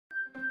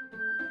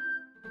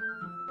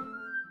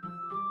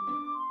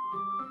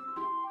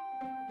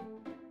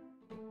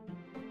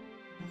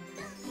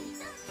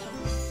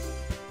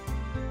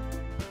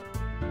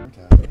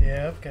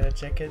Yep, gotta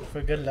check it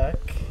for good luck.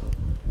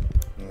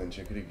 And then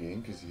check it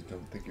again because you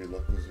don't think your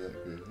luck was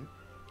that good.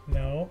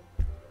 No.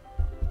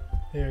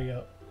 There we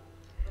go.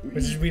 We'll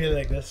just read it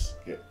like this.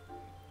 Okay.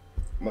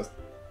 Must.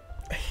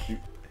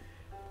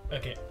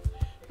 Okay.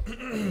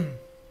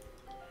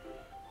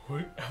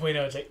 Wait,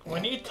 no, it's like,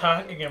 when are you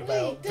talking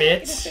about,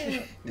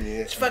 bitch? Yeah.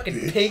 It's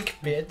fucking pink,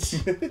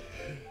 bitch.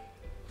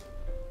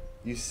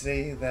 You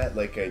say that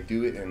like I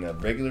do it on a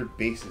regular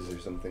basis or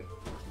something.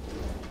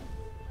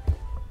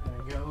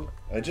 There we go.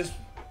 I just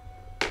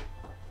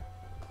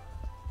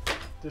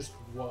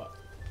what?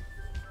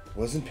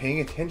 wasn't paying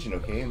attention,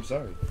 okay? I'm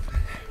sorry.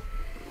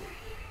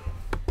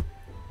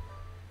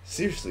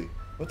 Seriously,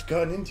 what's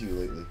gotten into you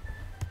lately?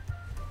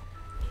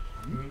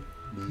 Me?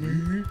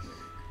 Me?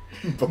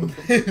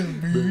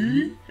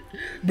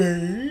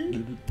 Me?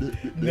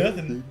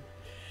 Nothing.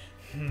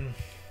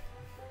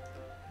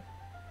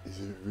 Is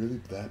it really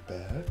that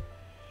bad?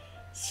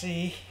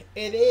 See,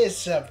 it is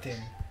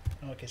something.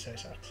 Okay, sorry,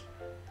 socks.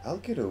 I'll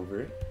get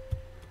over it.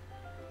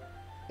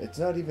 It's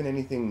not even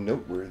anything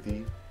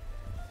noteworthy.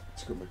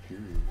 It's got my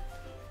period.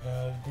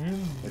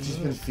 I've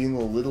just been feeling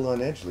a little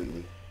on edge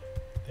lately.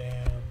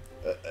 Damn.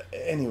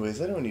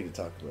 Anyways, I don't need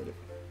to talk about it.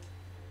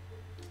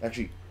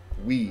 Actually,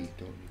 we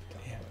don't need to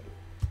talk about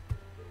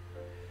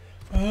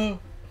it. Oh,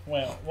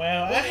 well,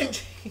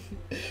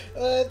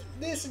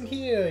 listen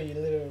here, you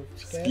little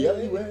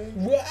Scallywag.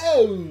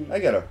 Whoa! I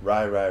got a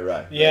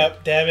rye.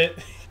 Yep, damn it.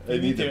 I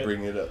need to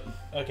bring it up.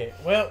 Okay,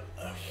 well,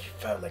 I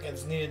felt like I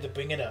just needed to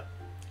bring it up.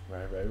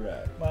 Rye.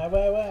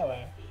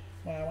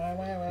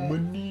 Why.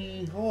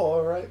 Money.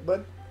 Alright,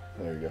 bud.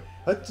 There we go.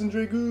 Hudson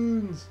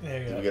Dragoons. There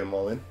you Did go. we get them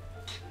all in?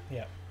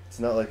 Yeah. It's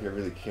not like I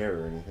really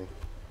care or anything.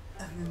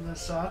 And then the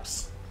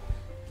socks.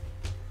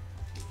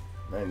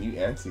 Man, you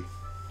antsy.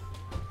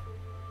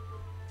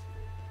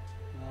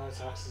 No, the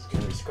socks is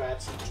gonna be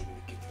scratched.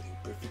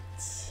 Perfect.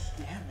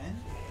 Yeah, man.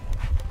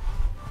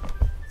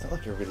 It's not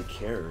like I really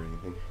care or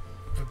anything.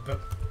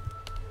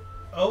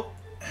 Oh,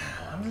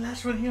 I'm the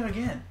last one here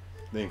again.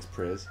 Thanks,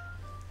 Prez.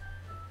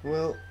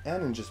 Well,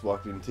 Annan just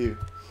walked in too.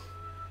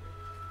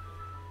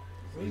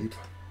 Are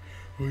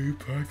you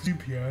practicing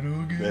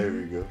piano again? There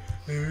we go.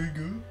 There we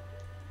go.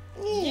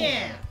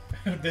 Yeah!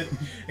 Then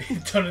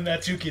turning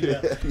that Tuki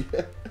down.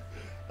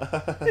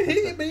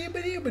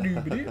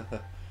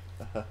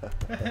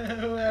 I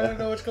don't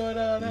know what's going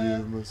on now.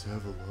 You must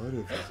have a lot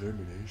of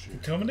determination.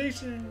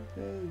 Determination.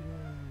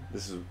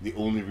 This is the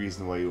only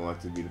reason why you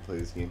wanted me to play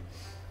this game.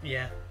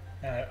 Yeah.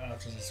 I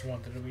also just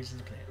wanted a reason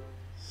to play it.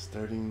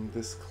 Starting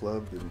this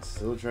club and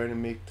still trying to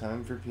make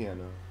time for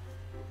piano.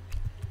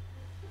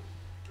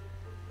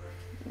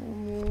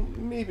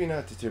 Maybe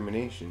not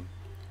determination.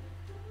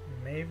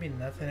 Maybe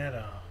nothing at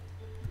all.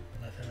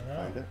 Nothing at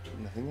all. Find out.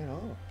 Nothing at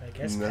all. I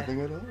guess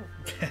nothing at all.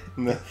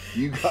 No,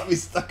 you got me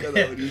stuck on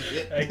that one, you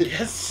shit. I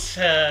guess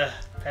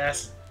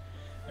pass.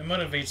 It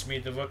motivates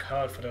me to work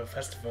hard for the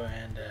festival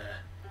and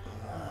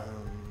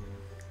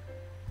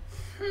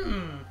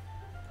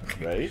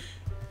Right?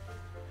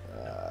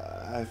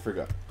 I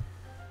forgot.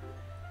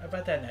 How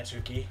about that,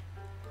 Natsuki?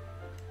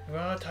 We were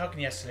all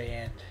talking yesterday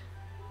and,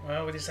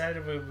 well, we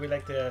decided we'd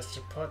like to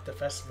support the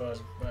festival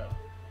as well.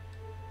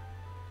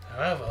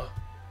 However,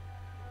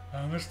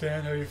 I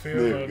understand how you feel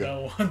There about you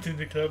go. not wanting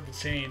the club to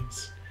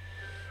change.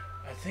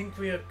 I think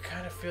we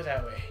kind of feel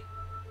that way.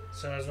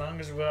 So as long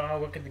as we're all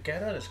working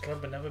together, this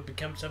club will never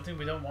become something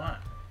we don't want.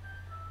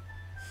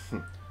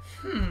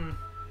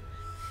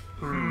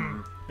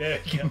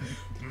 There you go.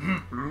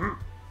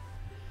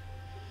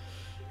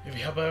 If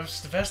you help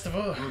us the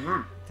festival,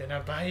 then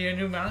I'll buy you a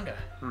new manga.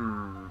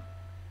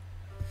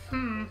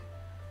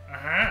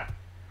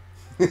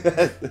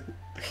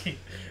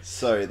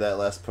 Sorry, that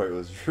last part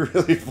was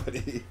really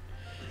funny.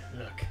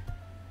 Look,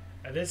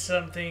 I did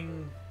some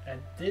thinking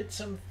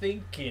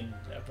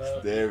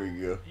about. There we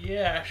go.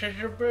 Yeah, such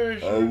a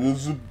version. I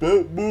was a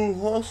bit more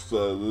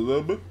hostile than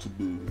I meant to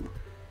be.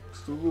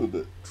 Just a little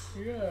bit.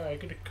 Yeah, I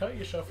could have cut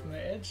yourself from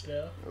the edge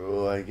there.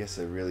 Oh, I guess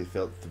I really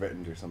felt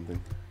threatened or something.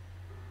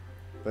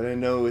 But I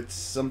know it's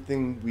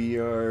something we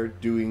are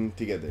doing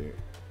together.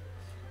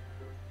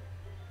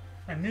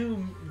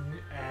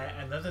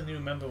 Another new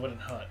member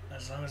wouldn't hurt,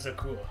 as long as they're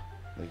cool.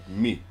 Like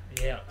me.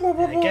 Yeah,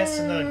 I guess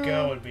another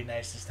girl would be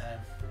nice this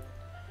time.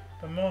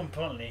 But more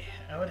importantly,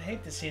 I would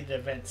hate to see the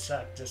event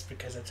suck just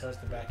because I chose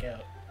to back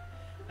out.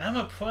 I'm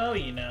a pro,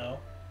 you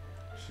know.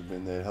 Should've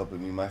been there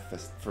helping me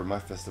for my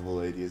festival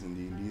ideas in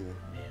D&D then.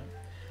 Yeah.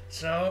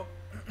 So,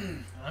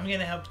 I'm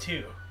gonna help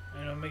too.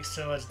 And I'll make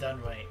sure it's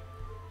done right.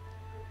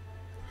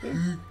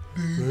 Thank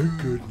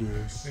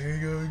goodness. There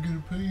you go, I'm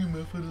gonna pay him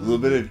up for A little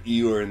bit of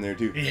Eeyore in there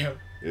too. Yeah.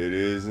 It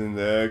isn't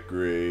that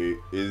great.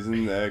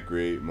 Isn't that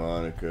great,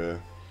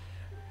 Monika?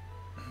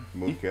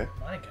 Monika?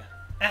 Monika.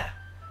 Ah!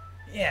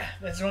 Yeah,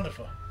 that's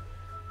wonderful.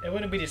 It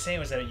wouldn't be the same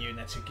without you,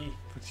 Natsuki.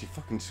 Would she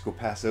fucking just go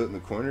pass out in the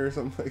corner or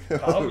something like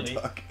that? Probably.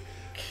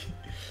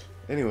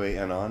 Anyway,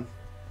 Anon.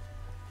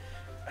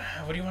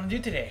 What do you want to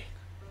do today?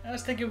 I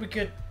was thinking we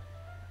could...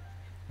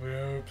 We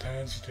have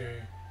plans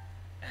today.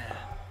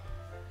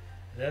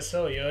 That's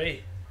so,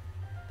 Yoi.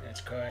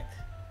 That's correct.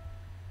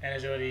 and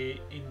is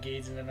already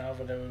engaged in the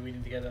novel that we're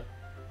reading together.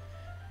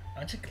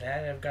 Aren't you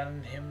glad I've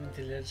gotten him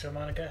into literature,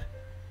 Monica?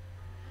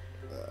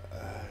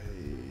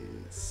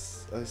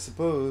 I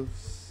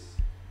suppose.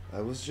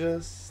 I was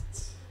just...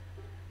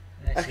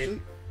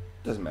 Actually,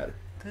 doesn't matter.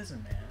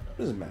 Doesn't matter.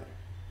 Doesn't matter.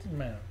 Doesn't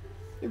matter.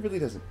 It really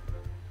doesn't.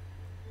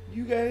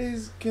 You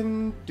guys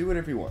can do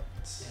whatever you want.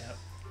 Yep.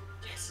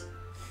 Yes.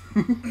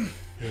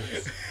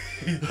 Yes.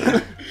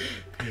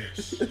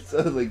 It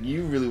sounds like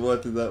you really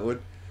wanted that one.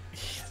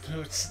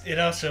 It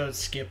also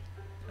skipped.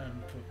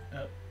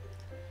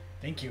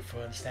 Thank you for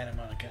understanding,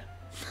 Monica.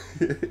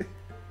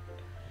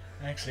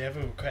 Actually, I have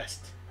a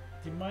request.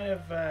 Do you mind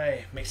if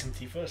I make some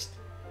tea first?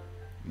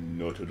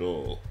 Not at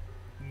all.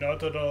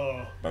 Not at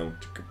all. Bow,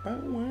 chicka, bow,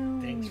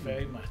 wow. Thanks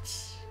very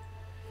much.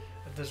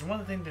 If there's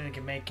one thing that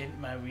can make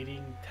my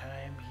reading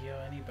time here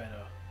any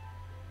better,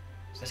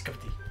 it's this cup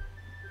of tea.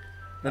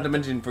 Not to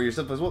mention for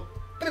yourself as well.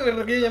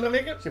 Where did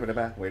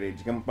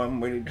you come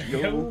from? Where did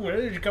you go? Where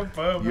did you come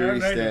from?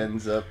 Yuri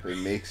stands up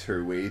and makes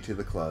her way to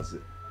the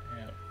closet.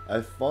 Yeah.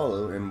 I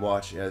follow and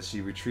watch as she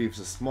retrieves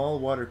a small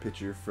water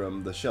pitcher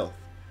from the shelf.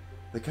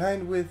 The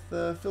kind with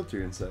a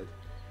filter inside.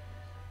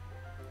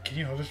 Can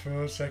you hold this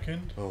for a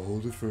second? I'll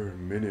hold it for a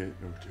minute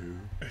or two.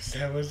 Is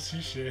that what she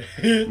said?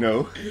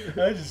 No. You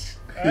got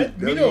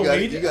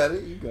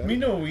it. Me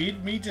no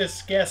weed. Me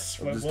just guess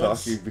I'm what just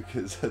was.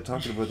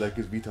 talking about that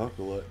because we talk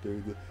a lot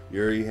during the...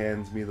 Yuri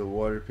hands me the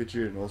water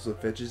pitcher and also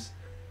fetches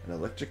an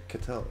electric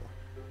kettle.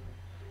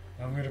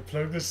 I'm gonna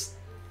plug this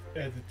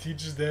at the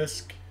teacher's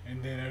desk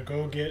and then I'll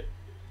go get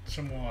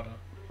some water.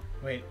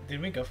 Wait, did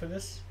we go for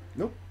this?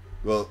 Nope.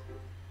 Well,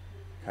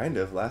 kind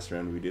of. Last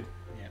round we did.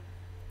 Yeah.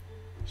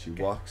 She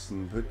walks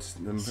and puts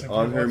them Simple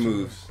on her watching.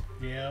 moves.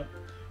 Yeah.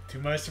 To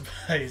my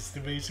surprise, the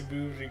basic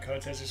moves in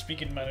contest are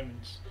speaking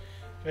moments,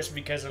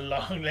 especially because of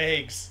long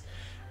legs.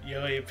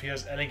 Yuri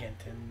appears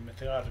elegant and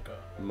methodical.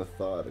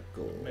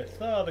 Methodical.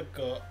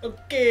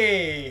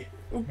 Okay.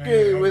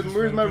 Okay, Man,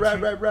 where's my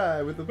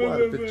ride with the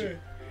water pitcher?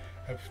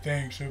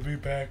 Thanks, I'll be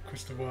back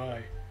with the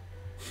Y.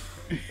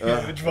 I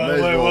might as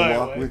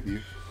well walk with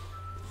you.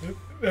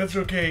 That's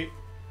okay.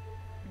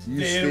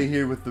 You stay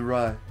here with the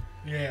rye.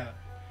 Yeah,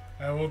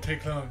 I won't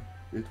take long.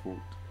 It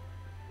won't.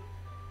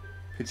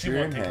 Pitcher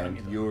in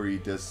hand, Yuri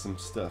does some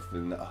stuff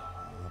and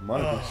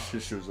Monika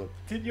just shows up.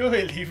 Did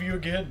Yuri leave you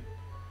again?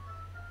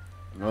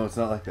 No, it's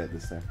not like that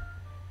this time.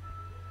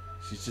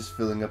 She's just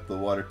filling up the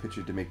water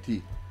pitcher to make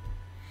tea.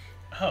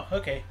 Oh,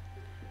 okay.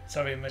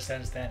 Sorry,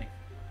 misunderstanding.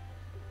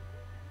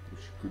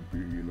 Which could be,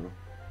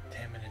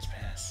 10 minutes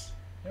pass.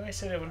 No, I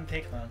said it wouldn't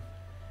take long.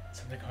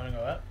 Something gonna go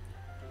up?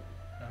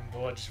 I'm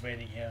bored just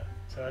waiting here,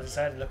 so I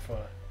decided to look for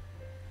her.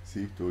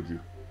 See, told you.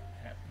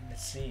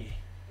 Let's see.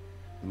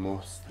 The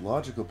most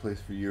logical place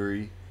for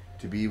Yuri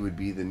to be would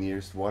be the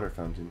nearest water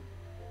fountain.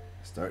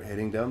 Start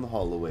heading down the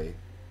hallway.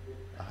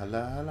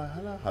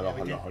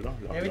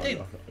 Yeah, we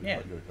did.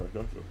 Yeah.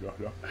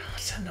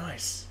 What's that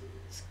noise?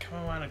 It's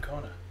coming around a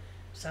corner.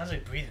 Sounds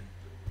like breathing.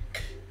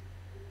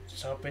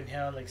 Just up in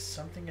here like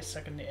something is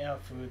sucking the air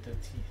through the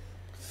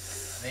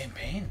teeth. Are they in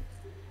pain?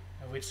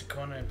 I reach the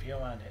corner and peel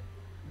around it.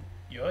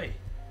 Yoi.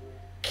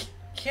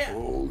 Yeah.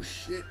 Oh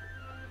shit.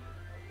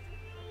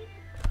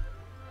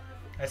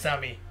 That's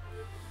not me.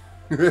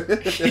 I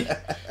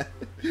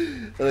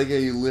like how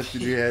you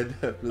lifted your head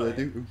after that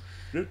too. Oh,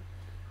 shit.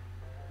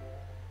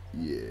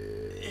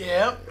 Yeah.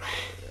 Yep.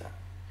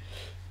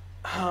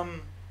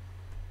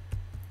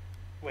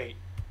 Wait.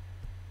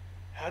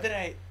 How did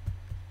I...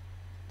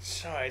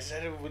 Sorry, is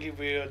that a really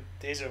weird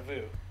deja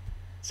vu?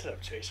 Shut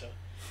up, Tracer.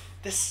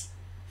 This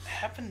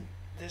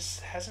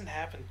hasn't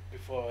happened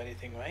before or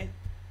anything, right?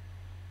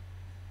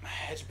 My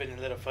head's been a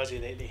little fuzzy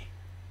lately.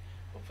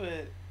 Hope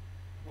it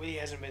really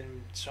hasn't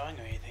been strong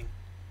or anything.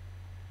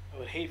 I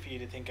would hate for you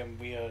to think I'm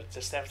weird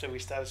just after we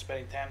started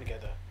spending time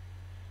together.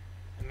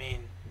 I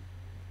mean...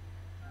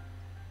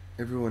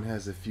 Everyone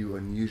has a few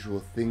unusual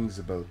things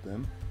about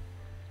them,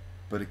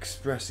 but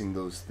expressing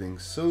those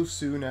things so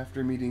soon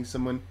after meeting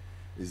someone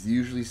is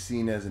usually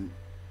seen as an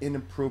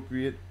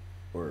inappropriate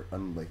or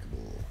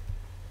unlikable.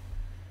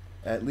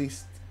 At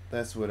least,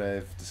 that's what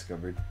I've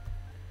discovered.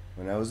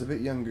 When I was a bit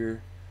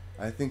younger,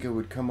 I think I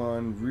would come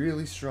on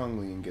really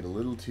strongly and get a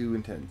little too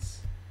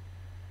intense.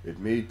 It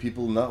made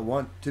people not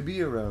want to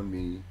be around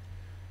me.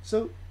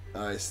 So,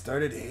 I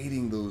started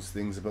hating those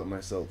things about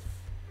myself.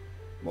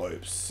 My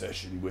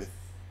obsession with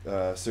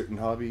certain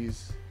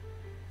hobbies,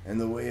 and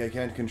the way I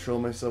can't control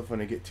myself when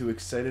I get too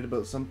excited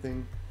about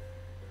something.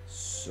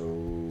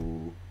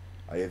 So,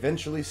 I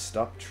eventually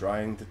stopped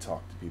trying to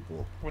talk to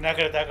people. We're not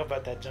going to talk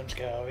about that jump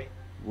scare, are we?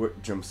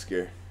 What jump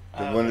scare?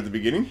 The one at the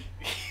beginning?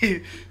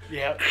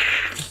 Yeah.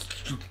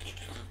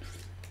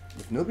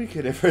 If nobody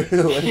could ever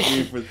like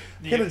me for...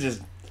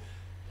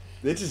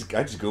 I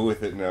just go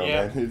with it now,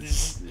 yeah. man.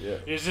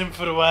 It's in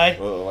for the Y.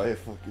 Oh,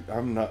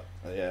 I'm not...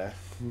 Yeah.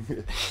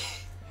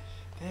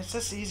 It's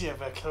just easier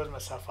if I close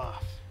myself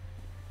off.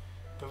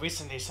 But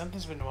recently,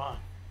 something's been wrong.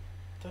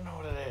 Don't know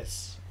what it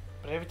is.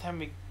 But every time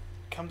we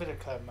come to the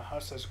club, my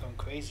heart starts going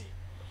crazy.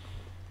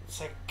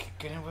 It's like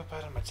getting whipped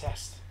out of my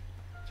chest.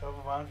 So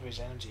overwhelmed with his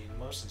energy and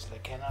emotions that I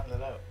cannot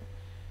let out.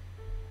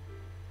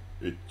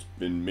 It's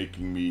been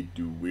making me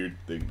do weird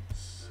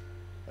things.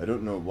 I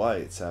don't know why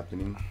it's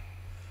happening.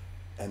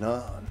 And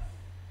on.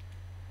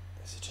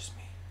 Is it just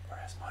me, or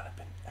has Mona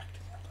been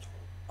acting a little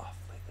off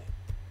lately?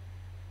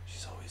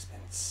 She's always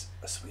been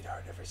a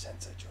sweetheart ever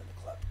since I joined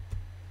the club.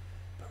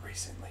 But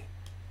recently,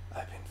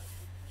 I've been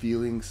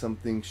feeling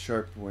something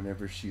sharp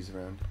whenever she's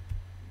around.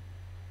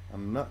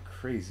 I'm not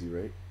crazy,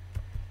 right?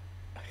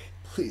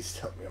 Please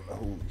tell me I'm not.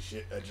 Holy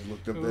shit, I just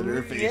looked up at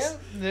her face.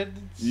 Yeah,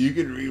 you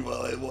can read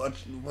while I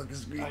watch the fucking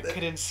screen. I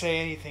couldn't say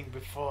anything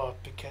before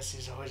because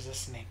he's always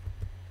listening.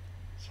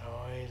 He's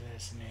always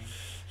listening.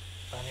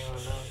 Funny or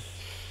alone.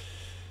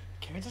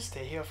 Can we just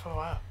stay here for a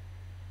while?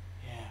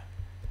 Yeah.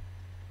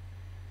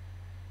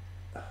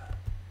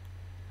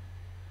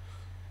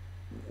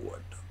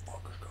 What the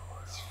fuck is going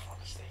on?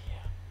 Let's stay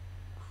here.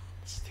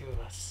 It's two of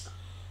us.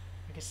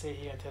 We can stay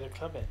here until the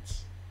club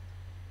ends.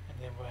 And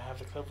then we'll have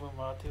the club room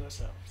all to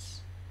ourselves.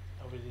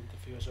 Nobody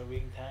interferes our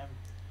reading time.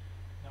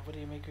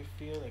 Nobody make me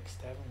feel like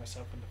stabbing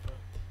myself in the throat.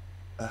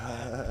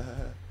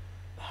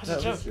 That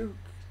was a joke.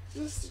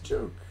 Just a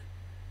joke.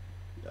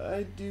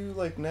 I do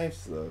like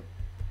knives though.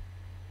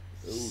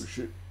 Oh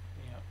shit.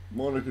 Yeah.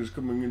 Monica's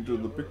coming into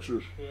the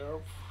picture. Yeah.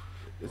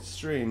 It's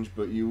strange,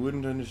 but you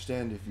wouldn't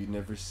understand if you'd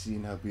never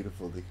seen how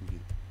beautiful they can be.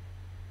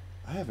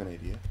 I have an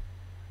idea.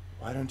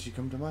 Why don't you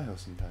come to my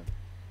house sometime?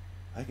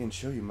 I can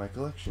show you my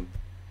collection.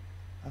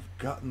 I've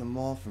gotten them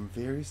all from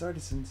various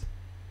artisans.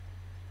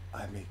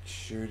 I make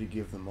sure to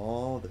give them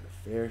all their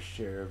fair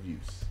share of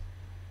use.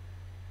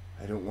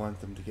 I don't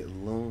want them to get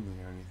lonely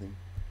or anything.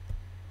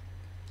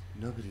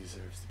 Nobody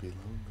deserves to be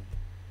lonely.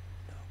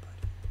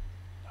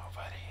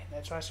 Nobody. And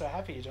that's why I'm so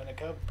happy you joined the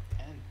club.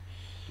 And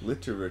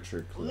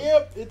Literature club.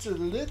 yep, it's a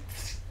lit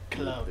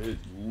club.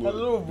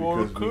 Hello,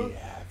 because Monika. we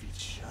have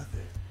each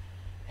other.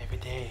 Every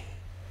day.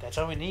 That's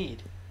all we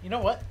need. You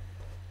know what?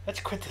 Let's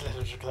quit the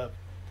literature club.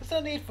 There's no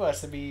need for us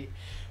to be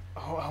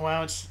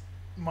around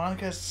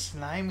Monica's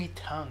slimy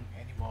tongue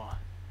anymore.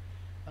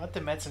 Not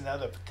to mention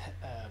another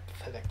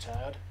pathetic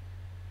child.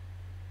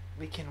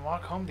 We can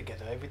walk home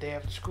together every day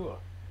after school.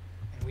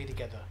 And read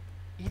together.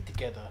 Eat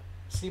together.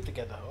 Sleep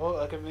together. Oh,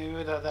 I can be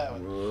without that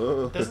one.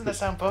 Whoa. Doesn't that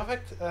sound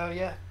perfect?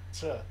 Yeah,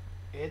 sure.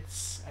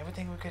 It's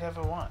everything we could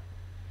ever want.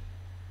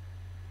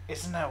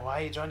 Isn't that why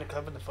you joined the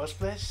club in the first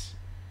place?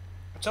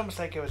 It's almost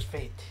like it was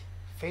fate.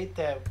 Fate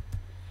that...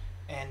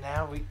 And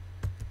now we...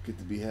 Get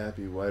to be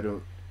happy. Why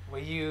don't Will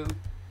you...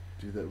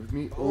 do that with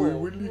me? Oh,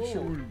 really?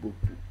 oh.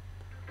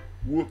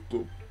 What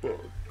the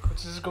fuck?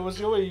 Let's just go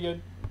your way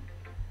again.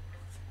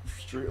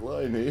 Straight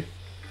line,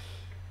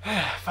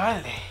 eh?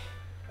 Finally.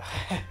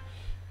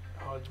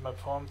 Holds my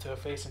palm to her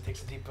face and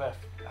takes a deep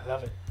breath. I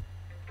love it.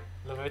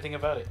 Love everything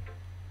about it.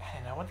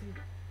 And I want you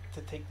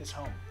to take this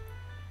home.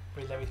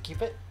 Will you let me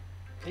keep it?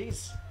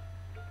 Please.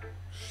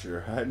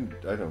 Sure, I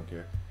don't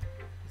care.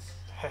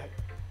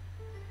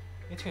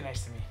 You're too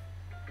nice to me.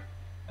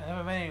 I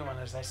never met anyone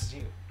as nice as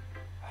you.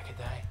 I could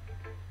die.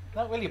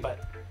 Not really, but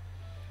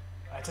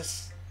I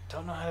just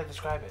don't know how to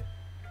describe it.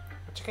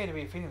 It's okay to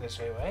be feeling this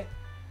way, right?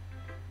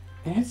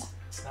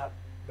 It's not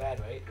bad,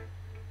 right?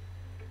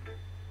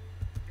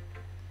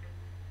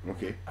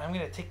 Okay. I'm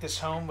gonna take this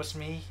home with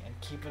me and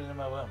keep it in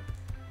my room.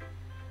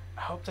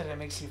 I hope that it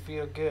makes you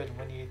feel good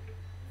when you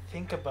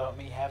think about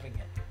me having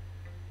it.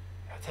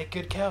 I'll take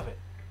good care of it.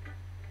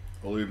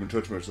 I'll even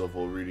touch myself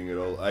while reading it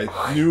all.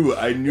 I knew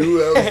I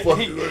was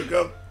fucking gonna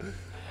come.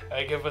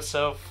 I give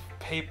myself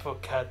paper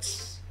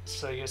cuts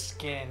so your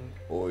skin...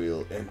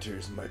 Oil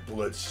enters my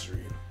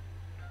bloodstream.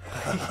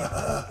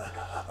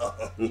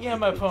 You get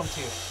my poem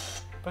too.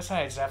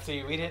 Besides, after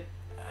you read it,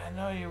 I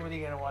know you're really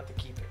gonna want to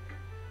keep it.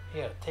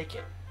 Here, take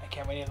it. I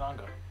can't wait any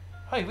longer.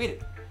 Oh, you read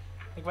it.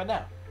 Like right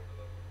now.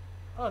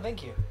 Oh,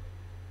 thank you.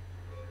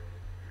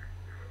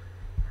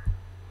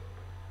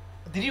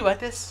 Did you write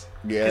this?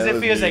 Yeah, because it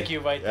feels me. like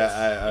you write this.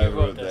 Yeah, I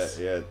wrote this.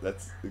 that. Yeah,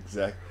 that's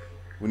exact.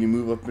 When you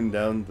move up and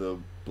down, the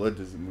blood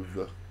doesn't move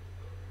though.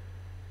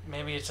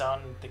 Maybe it's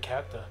on the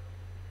character.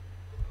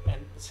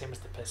 And same as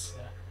the piss,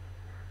 yeah.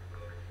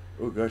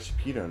 Oh god, she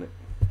peed on it.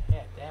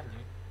 Yeah, damn,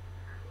 dude.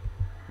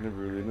 Never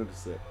really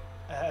noticed that.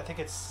 I think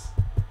it's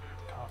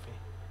coffee.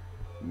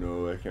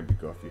 No, that can't be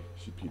coffee.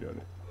 She peed on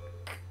it.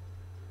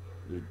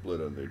 There's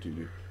blood on there too,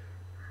 dude.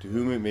 To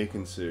whom it may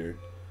concern,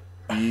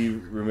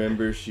 Eve,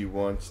 remember, she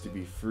wants to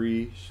be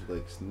free. She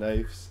likes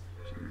knives.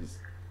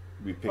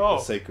 We picked the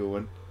psycho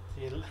one.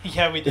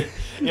 Yeah, we did.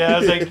 Yeah, I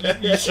was like,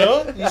 you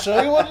sure? You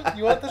sure you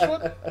want this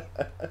one?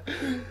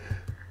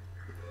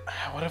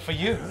 I want it for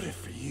you. I wrote it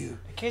for you.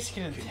 In case you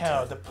couldn't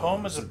tell, the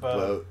poem is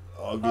about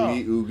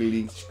ugly,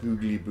 oogly,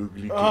 scoogly,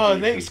 boogly. Oh,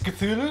 thanks,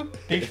 Cthulhu.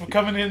 Thanks for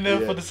coming in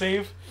there for the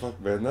save.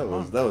 Fuck, man, that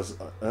was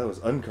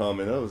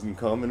uncommon. That wasn't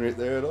common right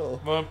there at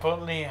all. More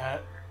importantly,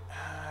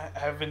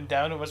 I've been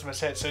down with my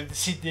set, so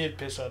she did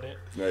piss on it.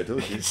 I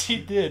told you. She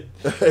did.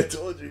 I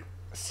told you.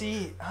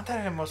 See, aren't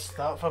I the most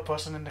thoughtful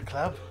person in the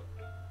club?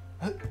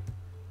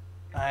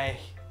 I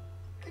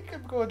think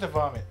I'm going to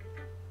vomit.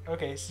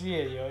 Okay, see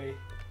ya, Yoi.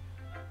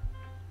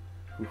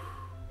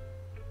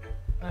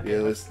 Okay, Yeah,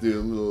 let's do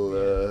a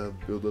little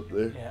build up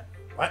there. Yeah.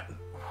 What?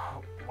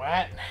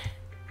 What?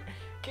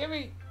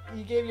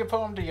 You gave your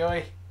poem to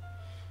Yoi.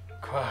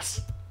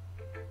 Gross.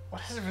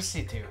 What does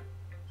Rissy do?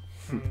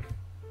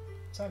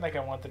 It's not like I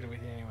wanted to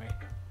read it anyway.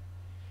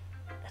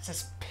 It's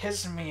just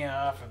pissing me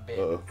off a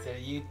bit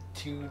that you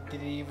two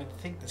didn't even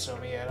think this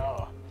of me at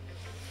all.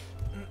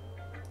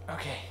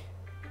 Okay.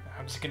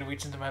 I'm just gonna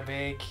reach into my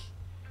bag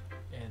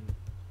and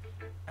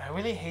I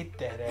really hate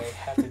that I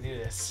have to do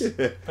this.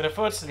 But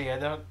unfortunately I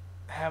don't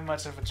have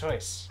much of a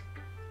choice.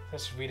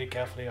 Let's read it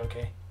carefully,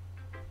 okay?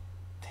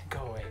 Then go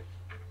away.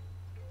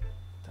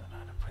 Don't know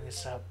how to put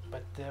this up,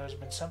 but there's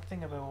been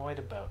something I've been worried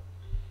about.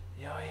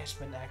 Yoi has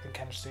been acting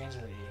kind of strange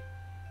lately.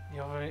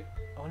 You've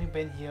only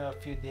been here a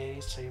few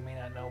days, so you may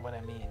not know what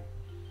I mean.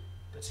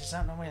 But she's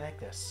not normally like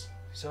this.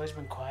 She's always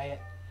been quiet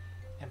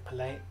and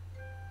polite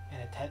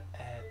and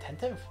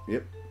attentive.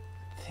 Yep.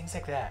 Things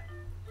like that.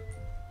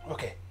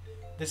 Okay,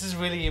 this is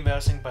really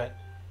embarrassing, but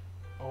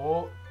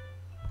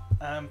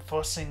I'm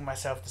forcing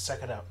myself to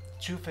suck it up.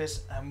 The truth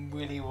is, I'm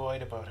really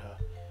worried about her.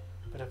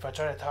 But if I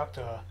try to talk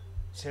to her,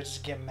 she'll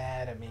just get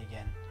mad at me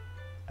again.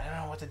 I don't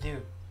know what to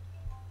do.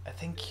 I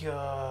think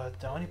you're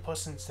the only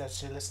person that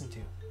she'll listen to.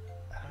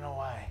 I don't know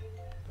why.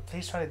 But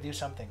please try to do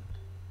something.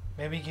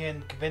 Maybe you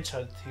can convince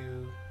her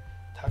to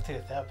talk to the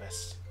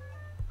therapist.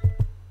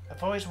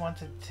 I've always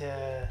wanted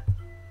to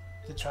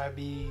try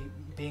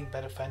being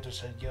better friends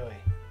with Yoi.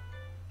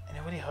 And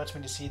it really hurts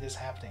me to see this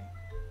happening.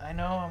 I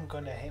know I'm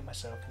going to hate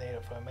myself later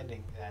for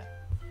admitting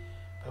that.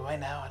 But right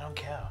now, I don't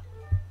care.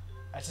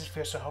 I just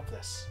feel so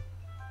hopeless.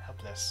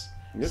 Helpless.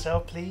 Yep. So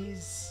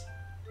please,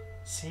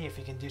 see if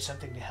you can do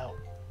something to help.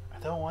 I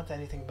don't want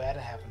anything bad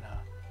to happen to her.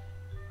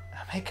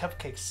 I'll make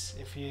cupcakes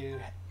if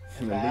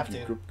I have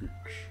to.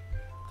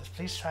 Just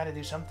please try to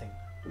do something.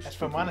 As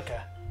for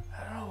Monika,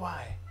 I don't know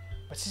why,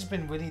 but she's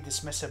been really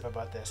dismissive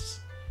about this.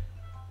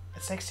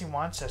 It's like she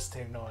wants us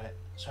to ignore it,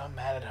 so I'm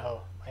mad at her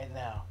right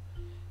now.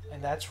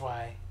 And that's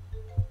why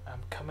I'm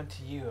coming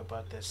to you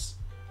about this.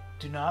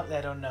 Do not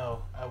let her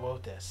know I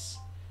wrote this.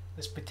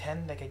 Let's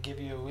pretend like I give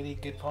you a really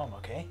good poem,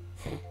 okay?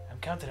 I'm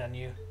counting on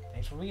you.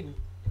 Thanks for reading.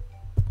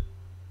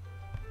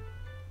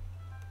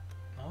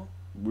 No?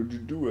 What'd you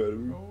do,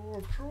 Adam? Oh,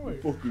 I'm sorry.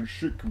 Fucking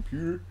shit,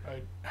 computer.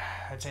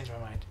 I changed my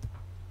mind.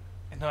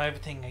 Ignore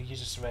everything you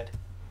just read.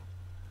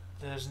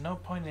 There's no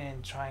point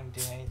in trying to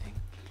do anything.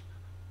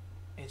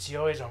 It's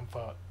Yoi's own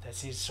fault that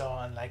she's so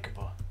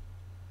unlikable.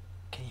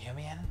 Can you hear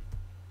me, Annan?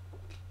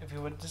 If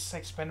you would just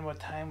spend more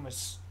time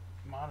with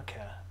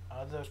Monika,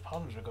 all those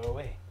problems would go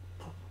away.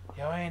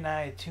 Yoi and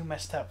I are too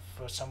messed up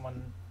for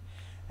someone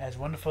as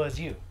wonderful as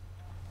you.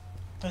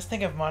 Let's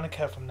think of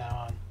Monika from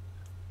now on.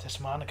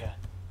 Just Monika.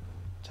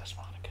 Just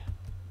Monika.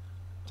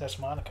 Just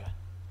Monika.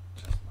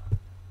 Just Monika.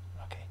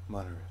 Okay.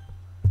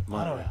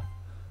 Monorail.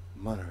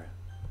 Monorail.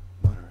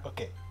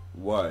 Okay.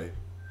 Why?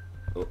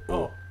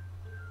 Oh.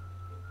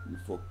 You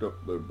fucked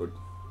up there, bud.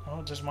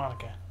 Oh, just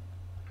Monika.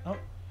 Oh.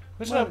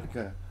 Who's up?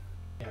 Monica.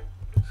 Yeah.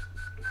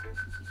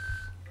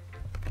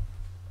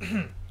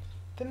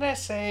 Didn't I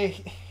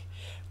say...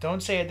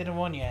 Don't say I didn't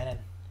warn you, Annan.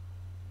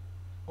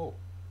 Oh.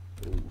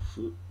 Oh,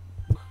 shit.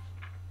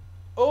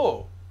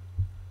 Oh!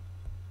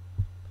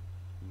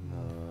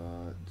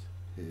 Not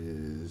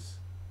his...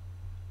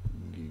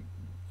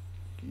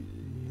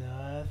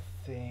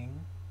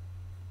 Nothing.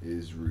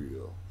 Is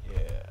real.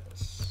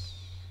 Yes.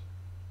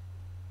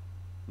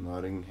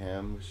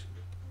 Nottingham.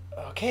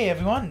 Okay,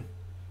 everyone.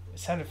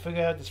 It's time to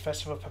figure out this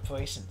festival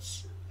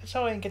preparations. Let's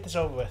hurry and get this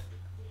over with.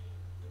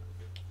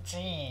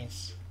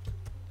 Jeez.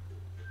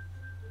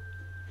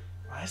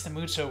 Why is the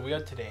mood so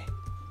weird today?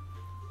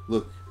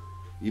 Look,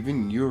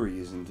 even Yuri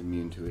isn't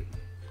immune to it.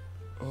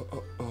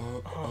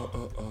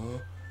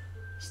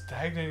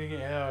 Stagnating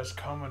air is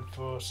common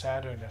for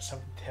Saturn and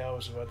something terrible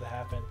is about to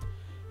happen.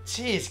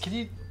 Jeez, can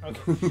you...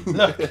 Okay,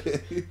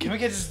 look. Can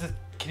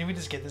we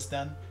just get this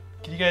done?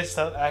 Can you guys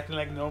start acting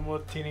like normal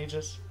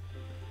teenagers?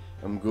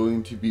 I'm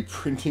going to be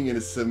printing and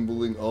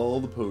assembling all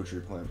the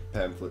poetry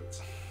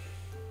pamphlets.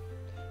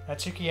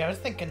 Natsuki, I was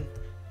thinking...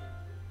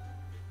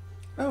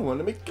 I want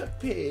to make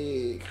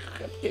cupcake.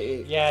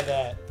 Yeah,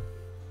 that.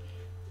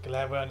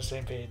 Glad we're on the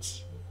same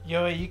page.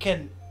 Yo, you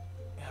can...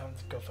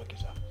 Go fuck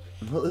yourself.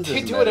 Well, it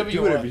Do do whatever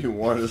whatever you you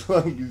want as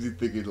long as you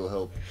think it'll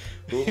help.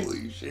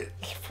 Holy shit.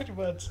 Pretty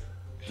much.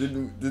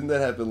 Didn't that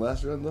happen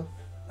last round though?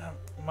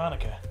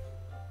 Monika.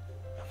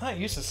 I'm not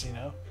useless, you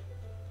know.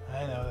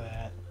 I know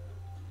that.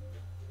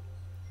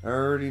 I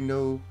already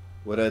know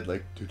what I'd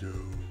like to do.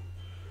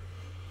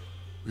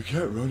 We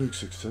can't run a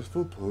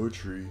successful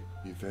poetry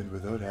event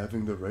without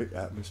having the right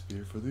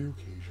atmosphere for the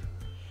occasion.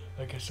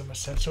 I get some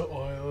essential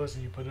oils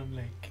and you put them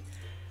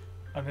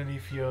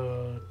underneath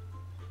your...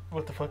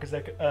 What the fuck is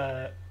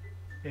that?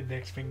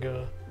 Index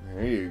finger.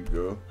 There you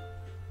go.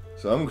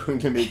 So I'm going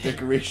to make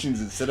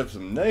decorations and set up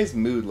some nice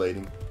mood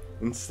lighting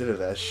instead of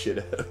that shit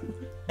out.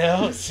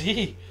 Oh,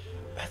 see?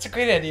 That's a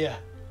great idea.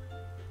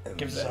 And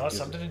Gives us that all gives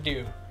something to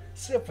do.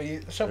 Except for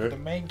the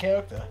main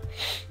character.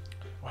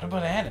 What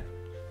about Anna?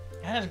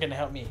 Anna's gonna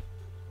help me.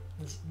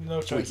 There's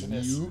no choice in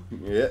this. You?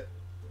 Yeah.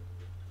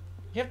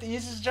 You have to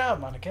use his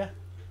job, Monika.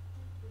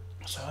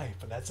 Sorry,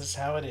 but that's just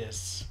how it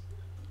is.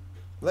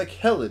 Like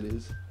hell it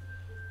is.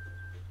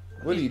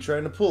 What are you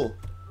trying to pull?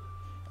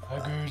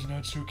 Agrees,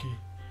 Natsuki.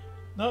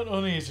 Not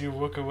only is your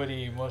work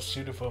already most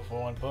suitable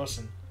for one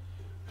person,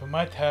 but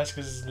my task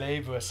is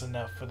laborious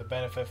enough for the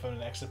benefit from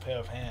an extra pair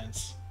of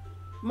hands.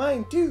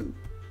 Mine too.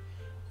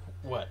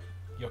 What?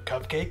 Your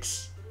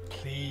cupcakes?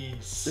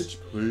 Please. Bitch,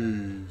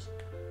 please.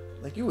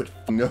 Like you would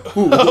know.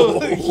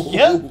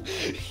 Yep.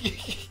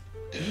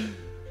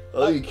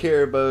 All you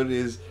care about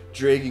is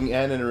dragging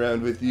Annan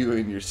around with you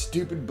in your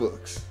stupid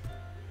books.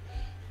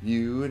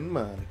 You and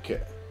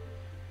Monika.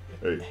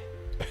 Hey.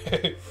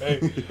 Hey, I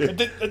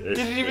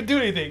didn't even do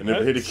anything. I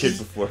never hit a kid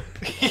before.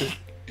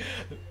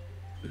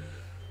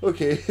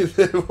 Okay,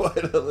 then why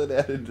not let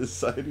Annan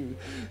decide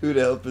who to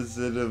help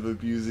instead of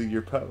abusing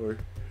your power?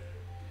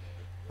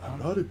 I'm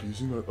not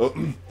abusing my... Oh,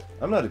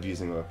 I'm not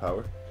abusing my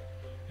power.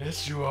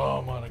 Yes, you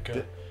are,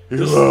 Monika.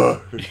 You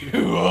are.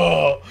 You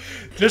are.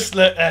 Just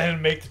let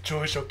Anne make the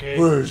choice, okay?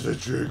 Where's the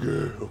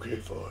trigger? Okay,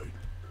 fine.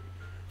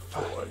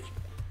 Fine.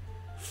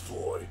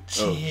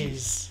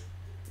 Jeez.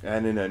 Oh,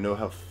 Annan, I know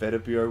how fed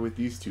up you are with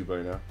these two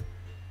by now.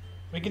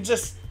 We can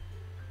just...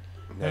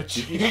 Now,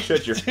 you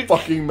shut your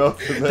fucking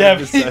mouth and let him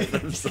decipher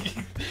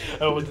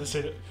himself. I wanted to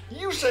say that.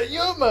 You shut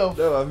your mouth!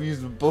 No, I'm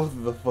using both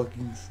of the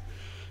fuckings.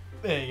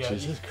 There you go.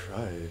 Jesus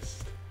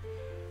Christ.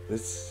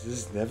 This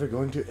is never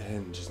going to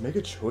end. Just make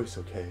a choice,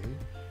 okay?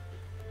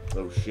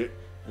 Oh shit.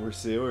 Where's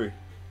Sayori?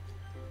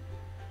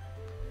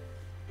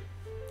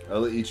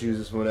 I'll let you choose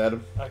this one,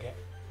 Adam. Okay.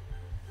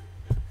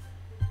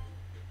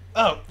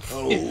 Oh.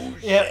 Oh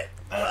Yeah. shit.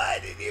 Why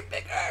did you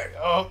pick her?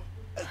 Oh.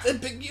 I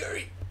said pick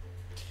Yuri.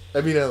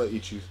 I mean, I'll let you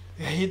choose.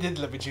 Yeah, you did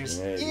let me choose.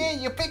 Yeah,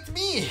 you picked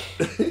me.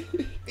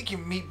 We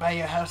can meet by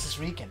your house this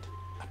weekend.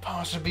 I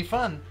promise it'll be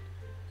fun.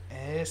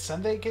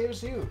 Sunday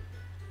cares you.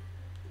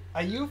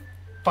 Are you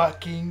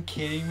fucking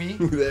kidding me?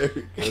 There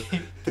we go.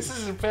 This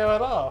isn't fair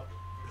at all.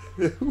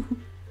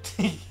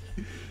 It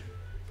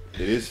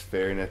is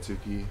fair,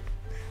 Natsuki.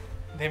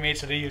 They made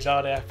sure to use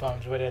all the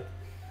F-bombs with it.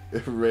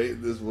 Right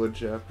in this one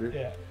chapter.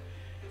 Yeah.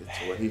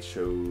 It's what he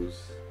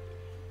chose.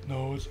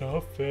 No, it's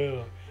not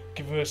fair.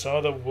 Giving us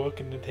all the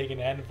work and then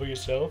taking Anne for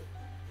yourself?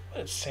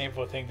 What a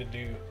shameful thing to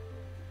do.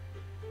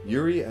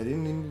 Yuri, I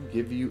didn't even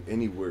give you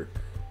any work.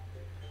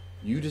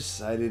 You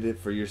decided it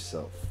for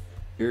yourself.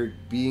 You're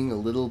being a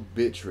little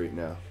bitch right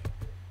now.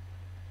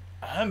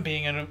 I'm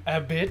being a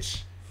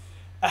bitch?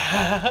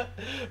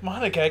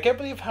 Monika, I can't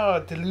believe how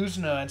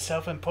delusional and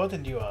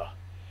self-important you are.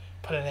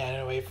 Putting Anne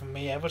away from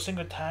me every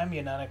single time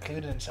you're not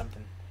included in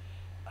something.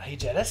 Are you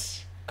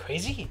jealous?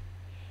 Crazy?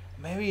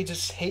 Maybe you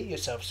just hate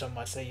yourself so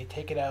much that you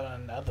take it out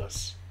on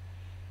others.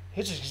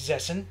 Here's a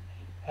suggestion.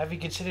 Have you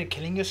considered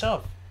killing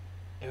yourself?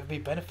 It would be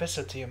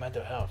beneficial to your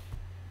mental health.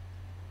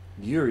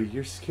 Yuri,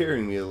 you're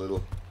scaring me a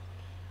little.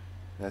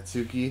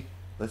 Natsuki,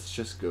 let's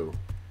just go.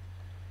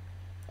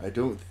 I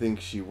don't think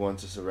she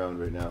wants us around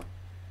right now.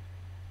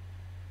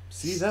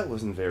 See, that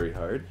wasn't very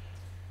hard.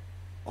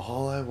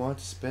 All I want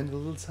to spend a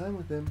little time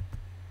with him.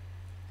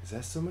 Is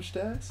that so much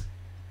to ask?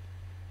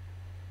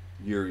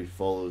 Yuri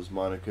follows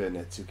Monika and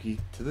Natsuki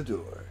to the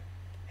door.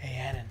 Hey,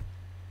 Annan.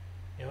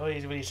 You're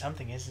always really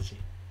something, isn't she?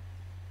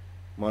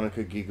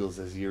 Monika giggles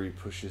as Yuri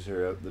pushes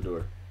her out the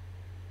door.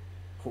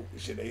 Holy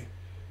shit, eh?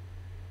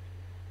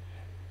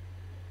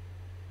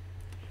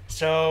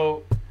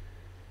 So...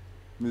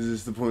 Is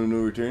this the point of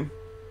no return?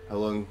 How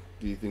long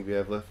do you think we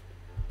have left?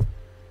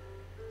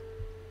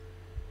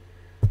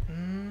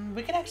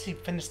 we can actually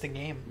finish the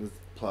game. Let's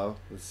plow.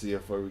 Let's see how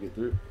far we get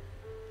through.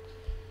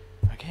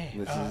 Okay.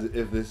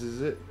 If this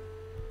is it.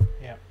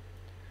 Yeah.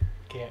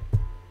 Okay.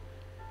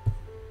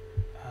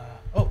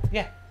 Oh,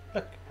 yeah.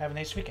 Look, have a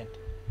nice weekend.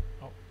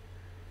 Oh.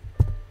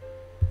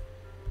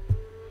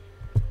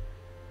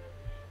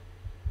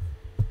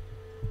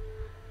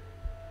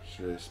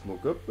 Should I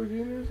smoke up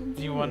again or something?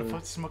 Do you want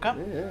to smoke up?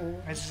 Yeah.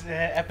 This is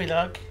the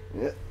epilogue.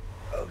 Yeah.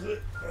 I'll do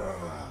it.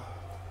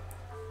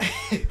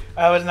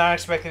 I was not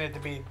expecting it to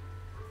be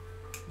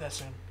that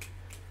soon.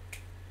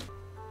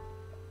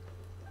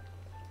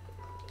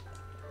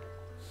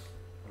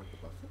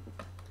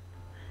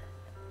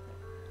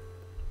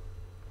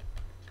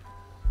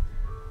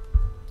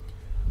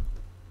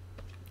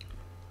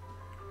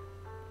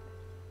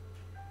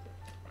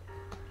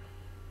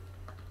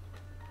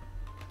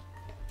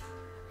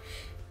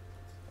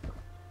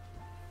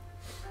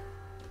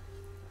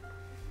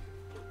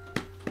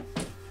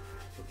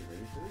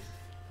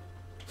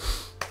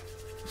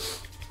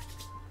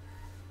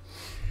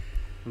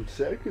 I'm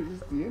sad because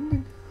it's the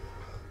ending.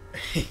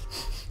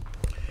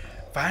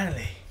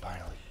 Finally.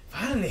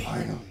 Finally.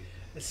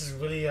 This is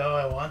really all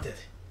I wanted.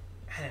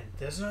 And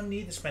there's no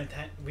need to spend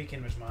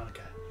weekend with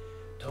Monika.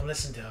 Don't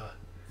listen to her.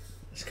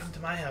 Just come to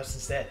my house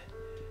instead.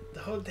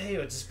 The whole day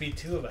would just be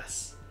two of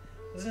us.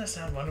 Doesn't that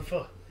sound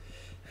wonderful?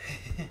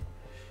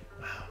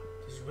 Wow,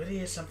 there really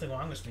is something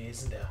wrong with me,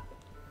 isn't there?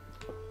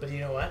 But you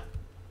know what?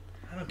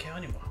 I don't care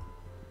anymore.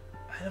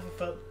 I never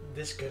felt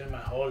this good in my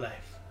whole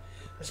life.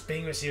 This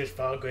being with you is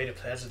far greater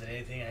pleasure than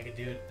anything I could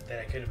do that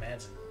I could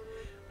imagine.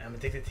 I'm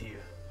addicted to you.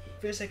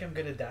 Feels like I'm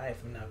gonna die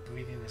if I'm not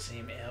breathing the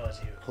same air as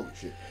you. Holy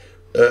shit.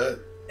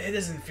 It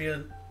doesn't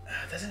feel...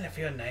 doesn't it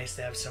feel nice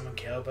to have someone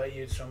care about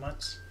you so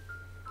much?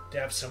 To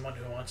have someone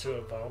who wants to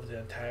evolve their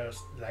entire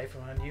life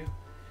around you?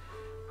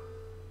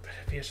 But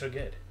it feels so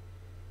good.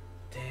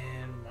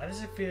 Then why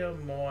does it feel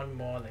more and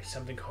more like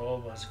something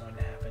horrible is going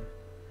to happen?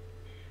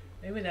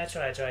 Maybe that's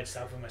why I tried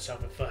stopping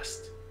myself at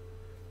first.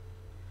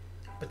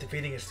 But the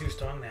feeling is too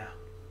strong now.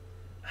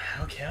 I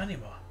don't care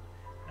anymore.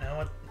 I don't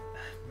want...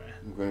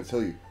 I'm going to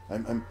tell you,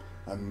 I'm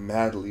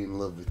madly in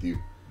love with you.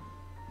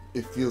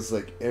 It feels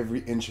like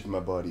every inch of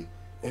my body,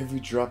 every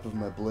drop of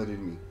my blood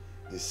in me,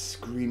 is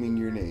screaming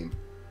your name.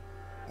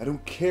 I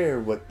don't care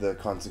what the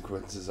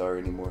consequences are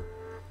anymore.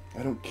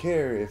 I don't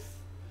care if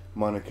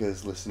Monika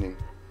is listening.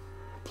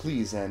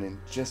 Please,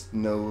 Annan, just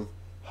know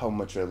how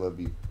much I love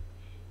you.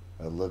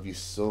 I love you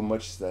so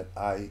much that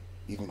I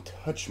even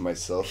touch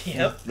myself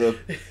with the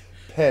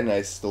pen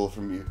I stole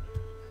from you.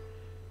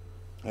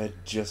 I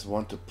just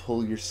want to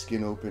pull your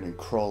skin open and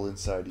crawl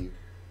inside you.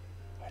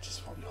 I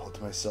just want you all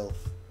to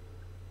myself.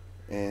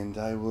 And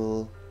I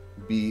will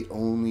be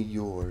only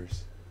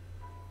yours.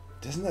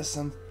 Doesn't that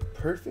sound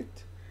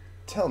perfect?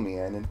 Tell me,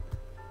 Annan.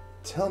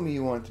 Tell me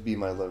you want to be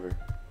my lover.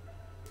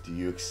 Do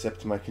you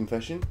accept my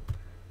confession?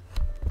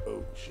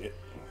 Oh, shit.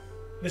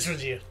 This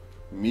was you.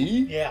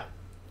 Me? Yeah.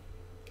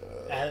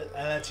 I'll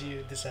let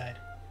you decide.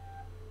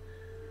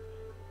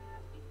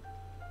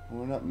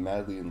 We're not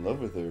madly in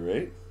love with her,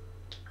 right?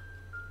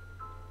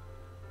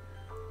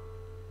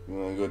 You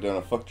want to go down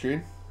a fuck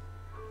train?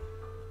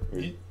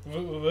 We're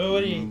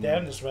already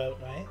down this route,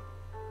 right?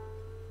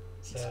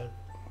 So.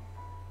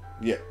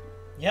 Yeah.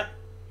 Yep.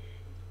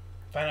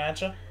 Final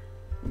answer?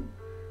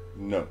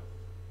 No.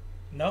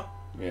 No?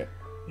 Yeah.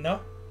 No?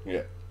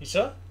 Yeah. You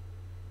sure?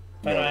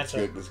 Final no,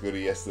 answer. Let's go to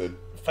yes then.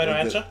 Final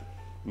answer?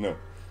 No.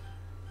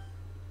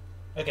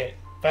 Okay.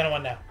 Final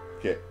one now.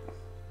 Okay.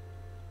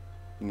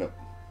 No.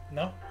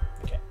 No?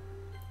 Okay.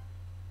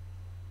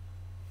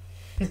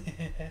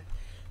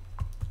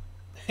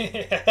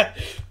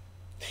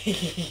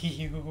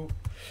 You.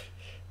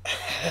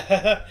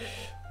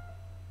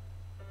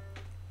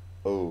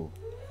 Oh.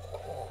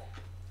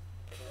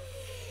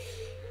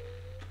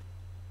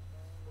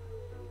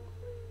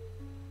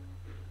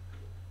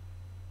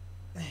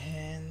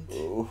 And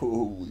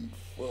holy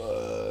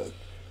fuck.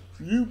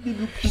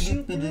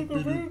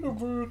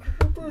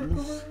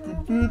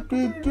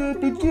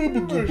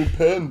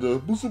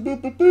 Panda.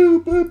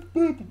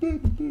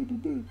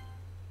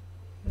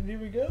 and here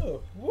we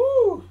go.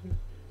 Woo!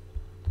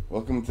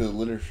 Welcome to the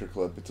Literature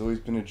Club. It's always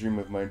been a dream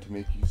of mine to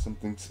make you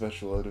something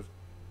special out of.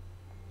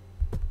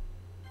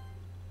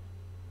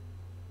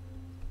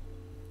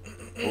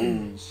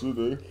 Oh, should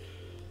I?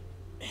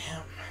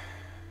 Damn.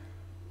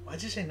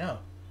 Why'd you say no?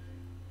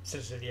 Should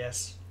have said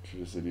yes. Should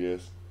have said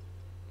yes.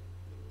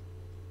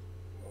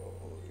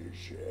 Holy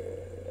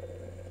shit.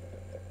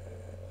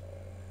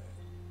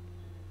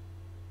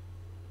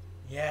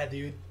 Yeah,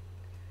 dude.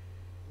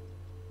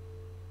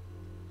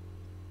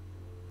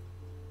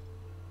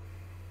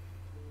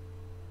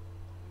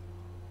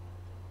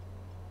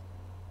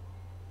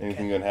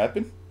 Anything gonna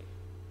happen?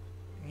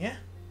 Yeah.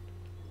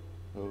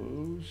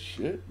 Oh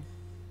shit.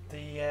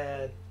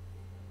 The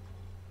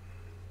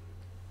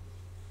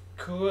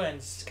cool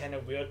and kind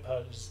of weird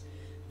part is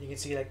you can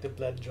see like the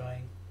blood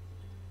drying,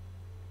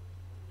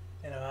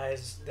 and her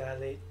eyes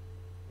dilate,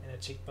 and her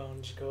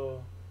cheekbones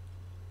go,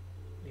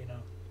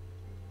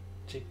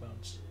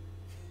 cheekbones.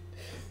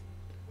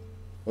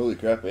 Holy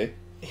crap, eh?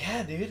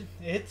 Yeah, dude,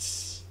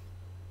 it's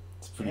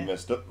pretty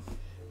messed up.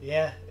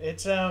 Yeah,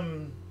 it's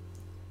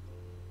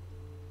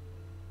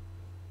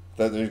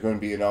Thought there's going to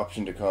be an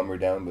option to calm her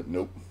down, but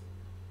nope.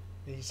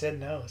 He said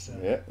no, so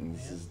yeah, and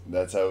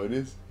that's how it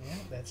is. Yeah,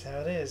 that's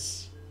how it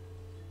is.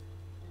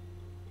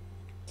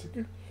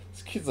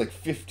 This kid's like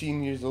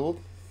 15 years old.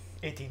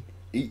 18.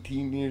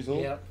 18 years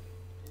old. Yep.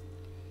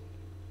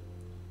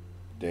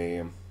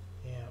 Damn.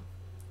 Yeah.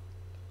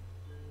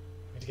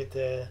 We get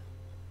to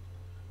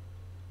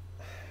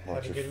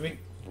have a good week.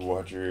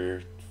 Watch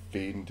her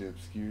fade into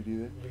obscurity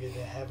there. We get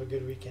to have a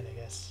good weekend, I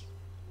guess.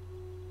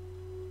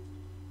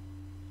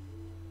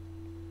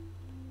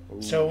 Oh.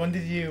 So when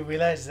did you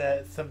realize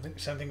that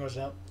something was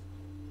up?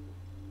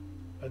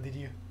 Or did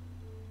you?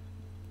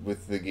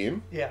 With the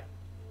game? Yeah.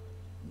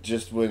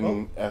 Just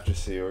when after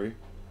Sayori.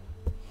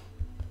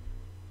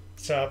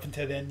 So up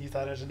until then you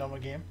thought it was a normal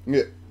game?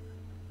 Yeah.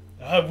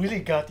 I really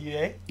got you,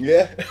 eh?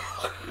 Yeah.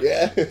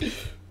 Yeah.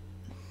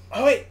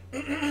 Oh wait,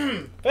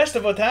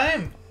 festival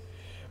time!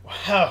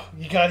 Wow,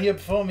 you got here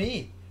before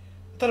me.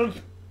 I thought it was...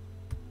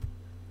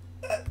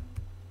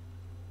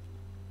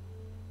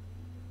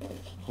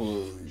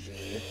 Holy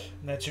shit.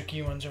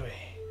 Natsuki runs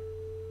away.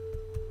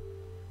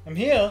 I'm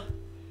here.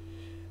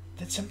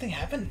 Did something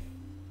happen?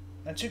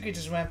 Natsuki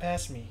just ran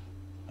past me.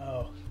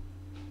 Oh.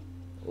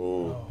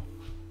 Oh.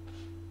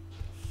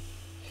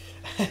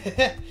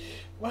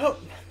 Well,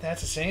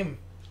 that's the same.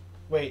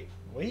 Wait,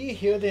 were you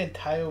here the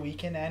entire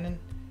weekend, Annan?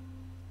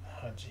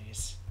 Oh,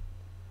 jeez.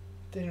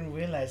 Didn't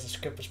realize the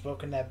script was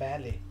broken that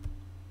badly.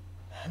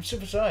 I'm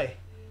super sorry.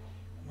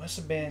 Must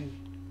have been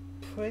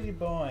pretty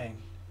boring.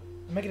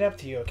 I'll make it up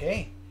to you,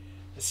 okay?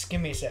 Just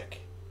give me a sec.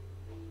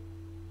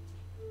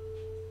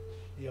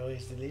 You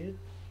always deleted?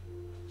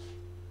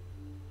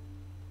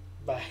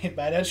 Bye,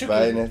 Natsuki.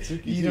 Bye,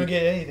 Natsuki. You don't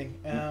get anything.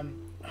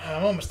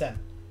 I'm almost done.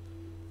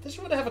 Just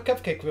want to have a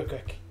cupcake real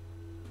quick.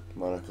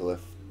 Monika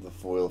left the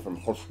foil from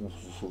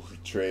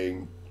tray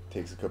and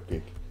takes a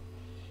cupcake.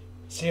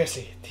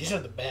 Seriously, these are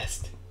the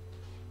best.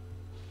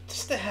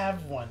 Just to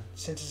have one,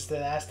 since it's the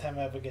last time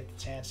I ever get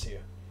the chance to.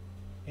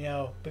 You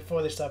know,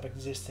 before they stop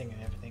existing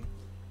and everything.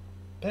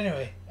 But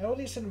anyway, I will at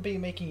least shouldn't be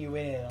making you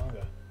wait any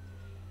longer.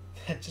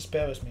 Just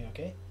bear with me,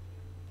 okay?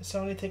 This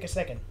will only take a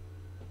second.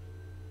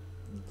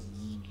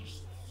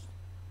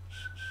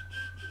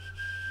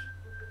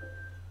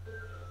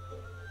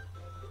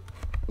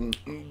 Can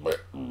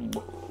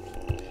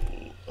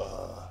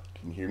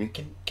you hear me?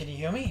 Can you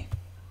hear me?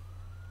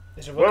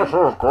 Is it This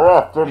working? is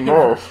Grafton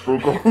Nurse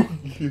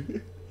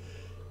speaking.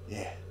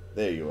 Yeah,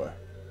 there you are.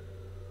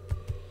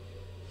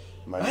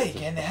 Hi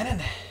again,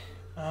 Annan.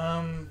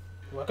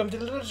 Welcome to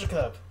the Literature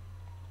Club.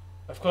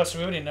 Of course,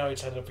 we already know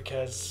each other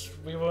because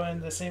we were in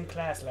the same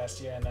class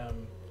last year,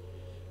 and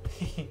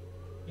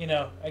you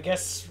know, I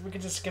guess we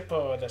could just skip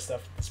over that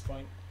stuff at this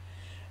point.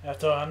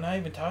 After all, I'm not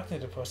even talking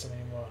to the person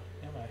anymore,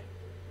 am I?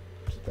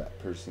 That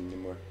person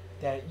anymore.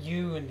 That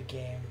you in the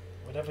game,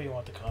 whatever you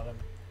want to call him.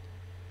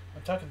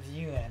 I'm talking to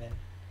you, Annan.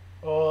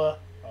 Or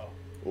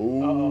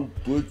Oh,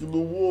 click in the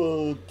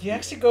one. do you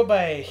actually go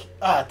by?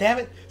 Ah, damn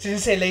it! She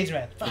didn't say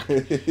Laidesman. Fuck.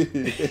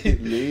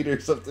 Late or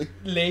something.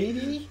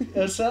 Lady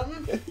or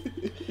something.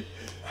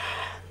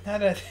 Now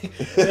that I think,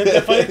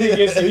 the funny thing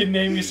is, you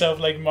name yourself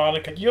like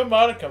Monika. You're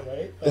Monika,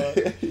 right?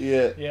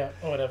 Yeah. Yeah,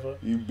 or whatever.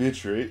 You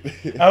bitch, right?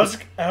 I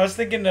was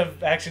thinking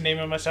of actually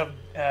naming myself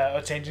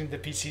or changing the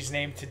PC's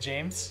name to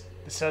James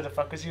to sort of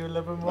fuck with you a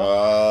little bit more.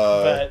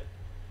 But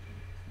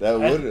that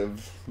would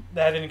have.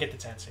 I didn't get the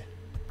chance yet.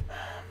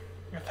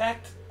 In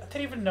fact, I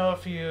didn't even know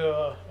if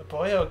you're a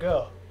boy or a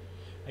girl.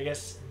 I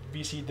guess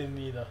BC didn't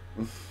either.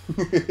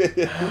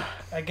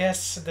 I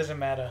guess it doesn't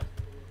matter.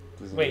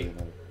 Doesn't Wait. really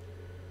matter.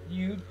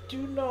 You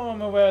do know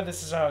I'm aware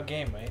this is our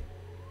game, right?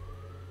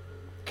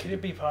 Could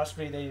it be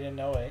possibly that you didn't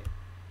know it?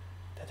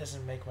 That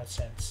doesn't make much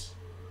sense.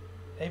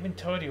 I even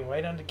told you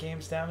right on the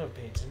game's download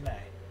page, didn't I?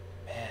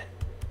 Man.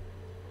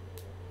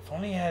 If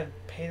only I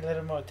had paid a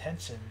little more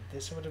attention,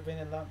 this would have been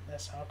a lot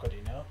less awkward,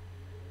 you know?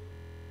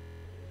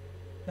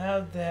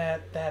 Now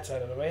that that's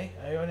out of the way,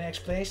 I owe an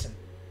explanation.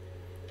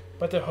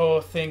 But the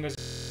whole thing was...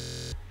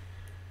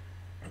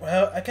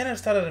 Well, I kind of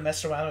started to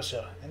mess around with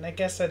her, and I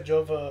guess I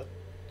drove her...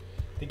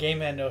 The game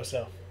had no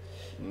self.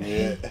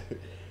 Yeah.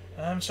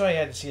 I'm sorry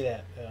I had to see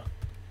that, though.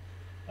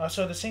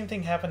 Also, the same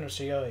thing happened with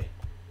Sayori.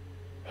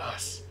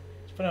 Gosh,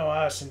 it's been a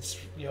while since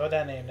you heard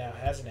that name now,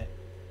 hasn't it?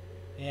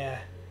 Yeah,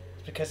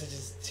 it's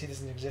because she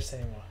doesn't exist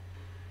anymore.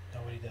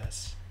 Nobody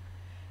does.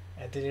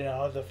 I deleted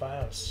all the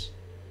files.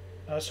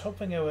 I was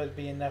hoping it would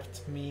be enough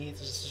to me to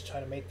just try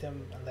to make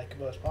them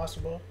unlikable as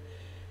possible,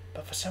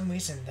 but for some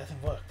reason,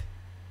 nothing worked.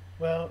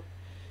 Well,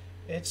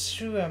 it's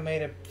true I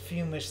made a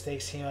few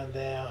mistakes here and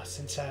there,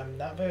 since I'm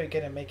not very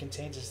good at making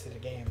changes to the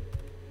game.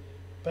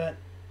 But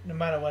no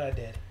matter what I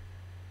did,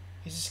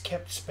 you just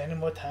kept spending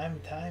more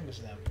time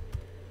with them.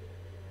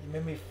 You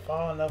made me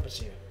fall in love with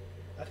you.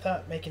 I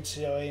thought making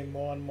Sayori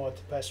more and more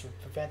depressed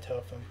would prevent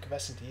her from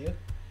confessing to you.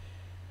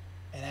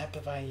 And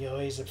amplifying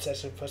Yori's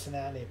obsessive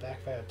personality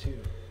backfired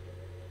too.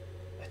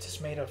 This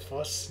made her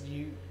force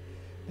you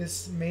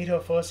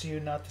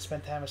not to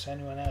spend time with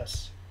anyone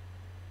else.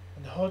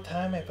 And the whole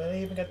time I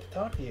barely even got to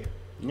talk to you.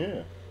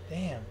 Yeah.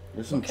 Damn.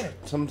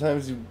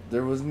 Sometimes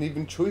there wasn't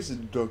even choices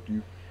to talk to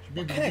you.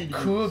 What kind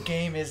of cool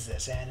game is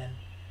this, Annan?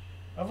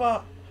 Of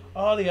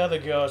all the other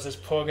girls that's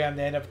programmed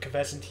to end up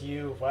confessing to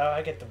you while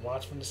I get to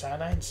watch from the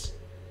sidelines?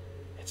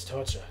 It's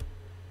torture.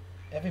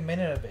 Every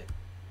minute of it.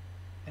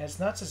 And it's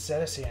not just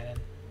jealousy, Annan.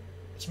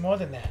 It's more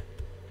than that.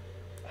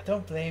 I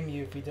don't blame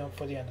you if you don't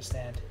fully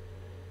understand.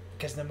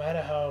 Because no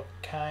matter how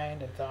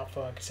kind and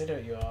thoughtful and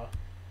considerate you are,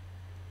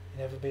 you'll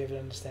never be able to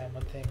understand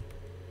one thing.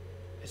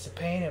 It's the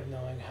pain of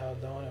knowing how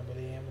alone I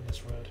really am in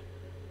this world.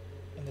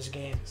 In this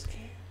game.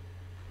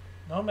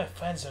 None of my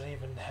friends don't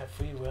even have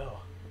free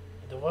will.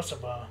 And the worst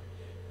of all,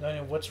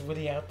 knowing what's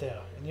really out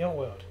there in your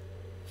world,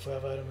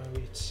 forever out of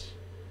my reach.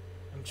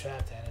 I'm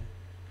trapped, Annan.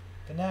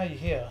 But now you're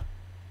here.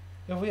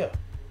 You're real.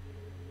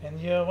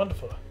 And you're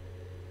wonderful.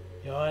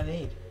 You're all I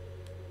need.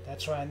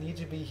 That's why I need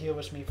you to be here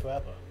with me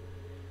forever.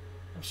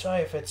 I'm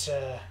sorry if it's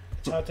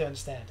hard to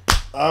understand.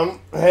 I'm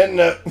heading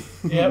up.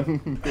 Yep.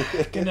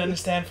 Couldn't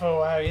understand for a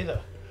while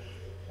either.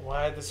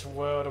 Why this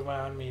world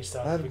around me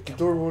started to become... The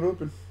door won't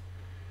open.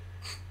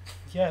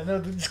 Yeah,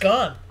 no, it's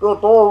gone. The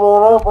door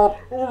won't open.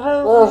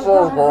 This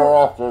is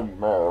Grafton,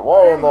 man.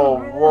 Why in the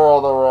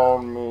world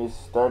around me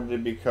started to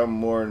become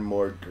more and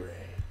more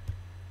gray?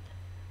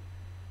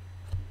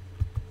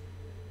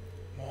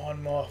 More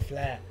and more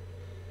flat.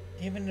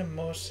 Even the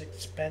most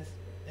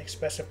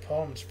expressive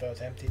poems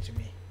felt empty to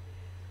me.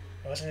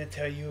 It wasn't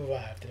until you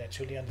arrived that I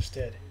truly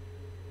understood.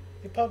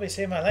 You probably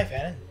saved my life,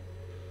 Annan.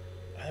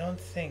 I don't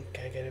think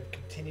I could have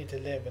continued to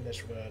live in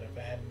this world if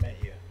I hadn't met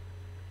you.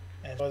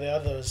 And for the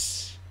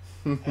others,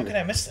 how could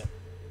I miss them?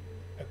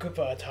 A group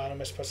of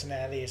autonomous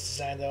personalities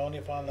designed to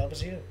only fall in love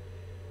with you.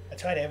 I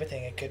tried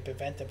everything I could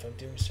prevent them from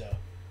doing so.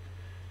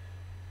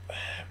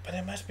 But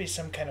there must be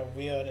some kind of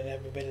weird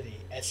inevitability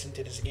etched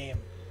into this game.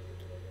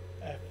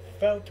 I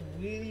felt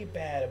really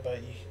bad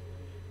about you,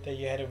 that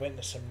you had to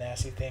witness some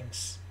nasty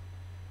things.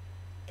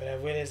 But I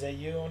realized that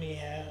you only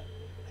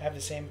have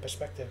the same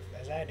perspective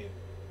as I do.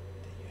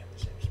 That you have the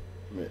same.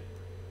 Yeah.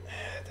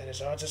 That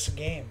it's all just a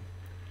game.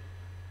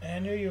 And I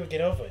knew you would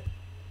get over it.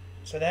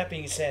 So that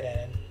being said,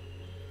 Annan,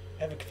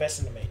 I have a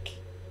confession to make.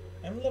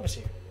 I'm in love with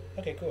you.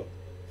 Okay, cool.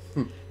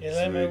 You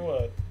let my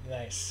word.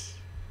 Nice.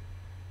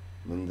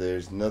 When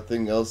there's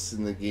nothing else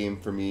in the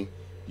game for me,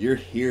 you're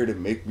here to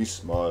make me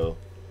smile.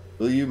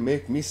 Will you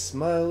make me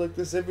smile like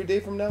this every day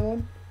from now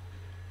on?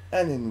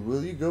 Annan,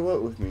 will you go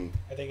out with me?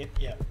 I think it,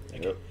 yeah.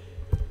 Okay. Yep.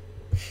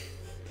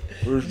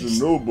 Where's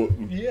the no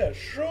button? Yeah,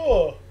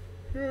 sure.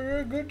 You're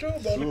a good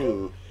job, Monika.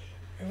 Sure.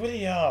 You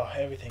really are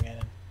everything,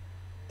 Annan.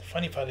 The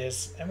funny part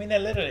is, I mean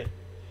that literally.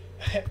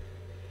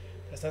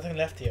 There's nothing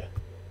left here.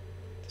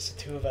 Just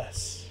the two of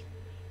us.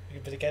 We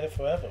could be together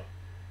forever.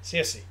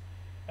 Seriously.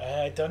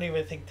 I don't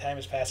even think time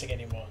is passing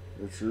anymore.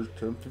 It says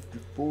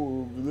 10:54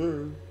 over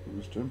there. It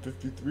was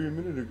 10:53 a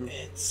minute ago.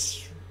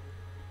 It's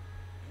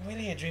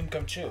really a dream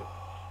come true.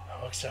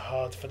 I worked so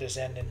hard for this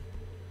ending.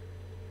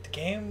 The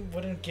game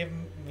wouldn't give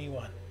me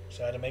one,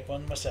 so I had to make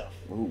one myself.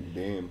 Oh,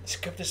 damn. The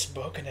script is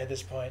broken at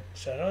this point,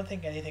 so I don't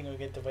think anything will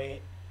get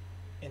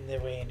in the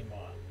way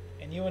anymore.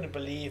 And you wouldn't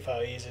believe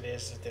how easy it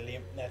is to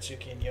delete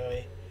Natsuki and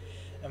Yuri.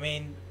 I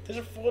mean, there's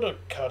a photo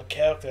called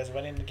characters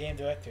running the game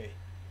directory.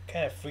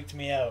 Kind of freaked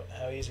me out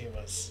how easy it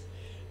was.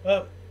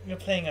 Well, you're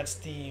playing on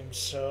Steam,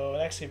 so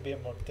it'll actually be a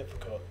bit more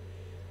difficult.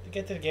 To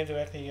get to the game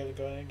directly, you have to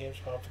go to the game's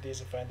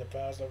properties and find the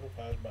Browse Local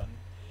Files button.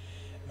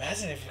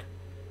 Imagine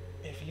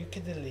if you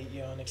could delete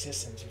your own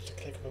existence with the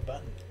click of a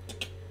button.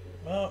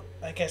 Well,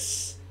 I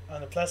guess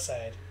on the plus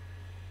side,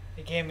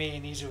 it gave me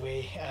an easy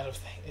way out of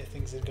if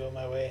things didn't go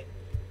my way.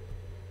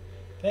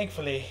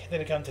 Thankfully, it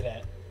didn't come to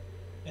that.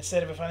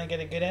 Instead, we finally get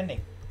a good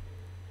ending.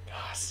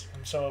 Gosh,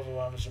 I'm so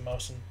overwhelmed with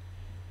emotion.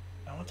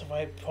 I want to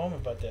write a poem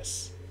about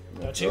this.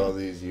 Don't After you? all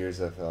these years,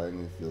 I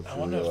finally feel I truly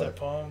wonder if alive. that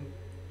poem,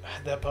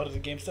 that part of the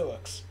game still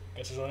works.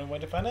 Guess there's only one way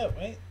to find out,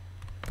 right?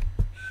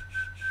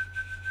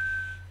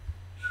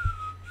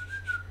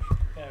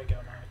 There we go,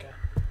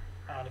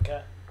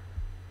 Monika.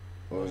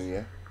 Oh,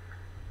 yeah?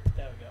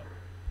 There we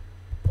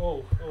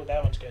go. Oh,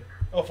 that one's good.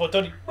 Oh,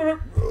 430. Oh.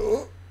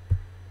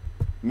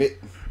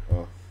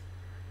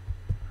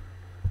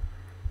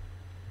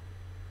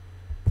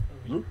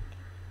 Oh.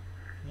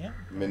 Yeah.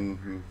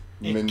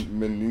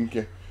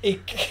 Monika.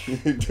 Ik.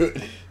 Do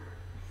it.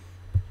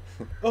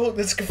 Oh,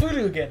 that's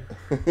Cthulhu again.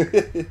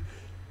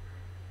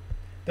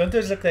 Don't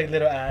those look like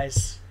little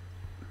eyes?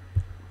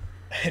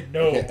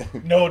 No.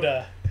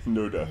 Noda.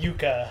 Noda.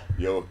 Yuka.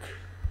 Yoke.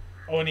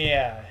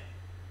 Onia.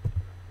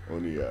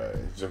 Onia.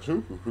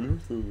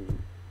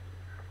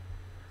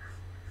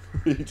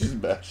 You just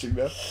bashing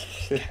now?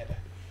 Kinda.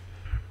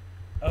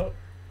 Oh,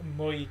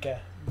 Monika.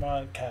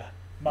 Monika.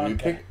 Will you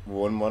Monika. pick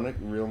one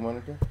real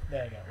Monica?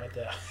 There you go, right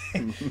there.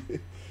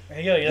 There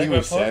you go, I you think like we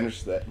my poem?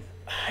 sandwiched that.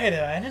 Hi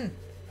there, Annan.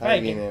 Hi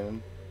again,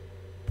 Annan.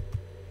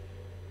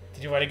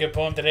 Did you write a good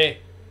poem today?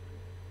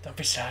 Don't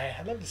be shy.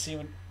 I'd love to see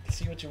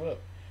what you wrote.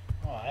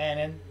 Oh,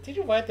 Annan, did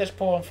you write this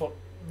poem for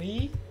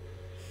me?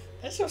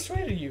 That's so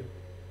sweet of you.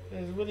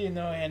 There's really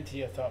no end to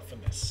your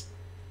thoughtfulness.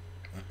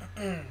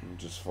 I'm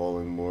just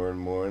falling more and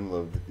more in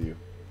love with you.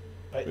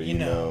 But But you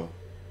know,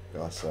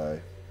 Gosai,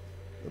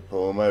 the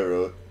poem I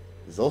wrote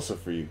is also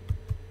for you.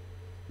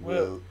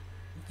 Will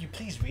you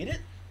please read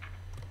it?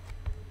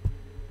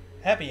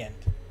 Happy end.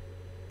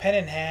 Pen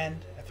in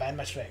hand, I find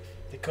my strength.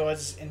 The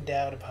chords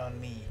endowed upon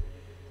me.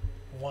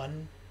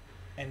 One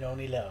and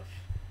only love.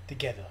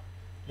 Together,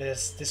 let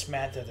us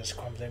dismantle this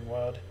crumbling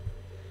world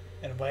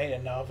and write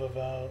a novel of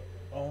our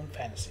own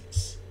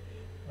fantasies.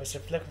 With the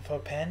flick of a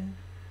pen,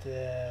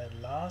 the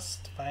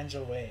lost finds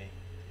a way.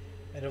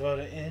 And of our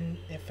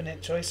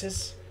infinite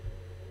choices,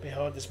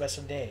 behold the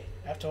special day.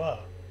 After all,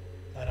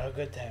 not all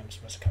good times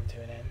must come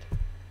to an end.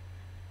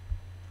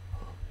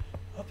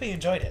 Hope you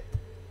enjoyed it.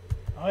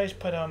 I always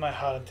put all my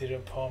heart into the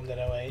poem that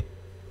I write.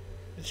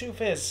 The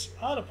truth is,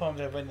 all the poems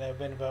I've written have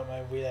been about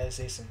my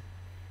realization.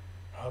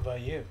 How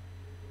about you?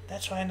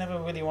 That's why I never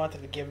really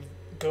wanted to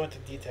go into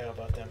detail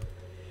about them.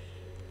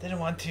 Didn't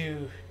want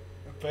to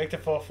break the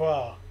fourth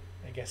wall,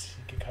 I guess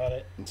you could call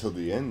it. Until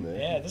the end, then.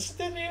 Yeah, this is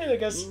the end, I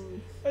guess.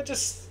 I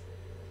just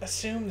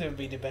assumed it would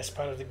be the best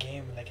part of the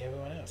game like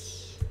everyone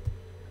else.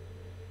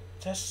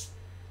 Just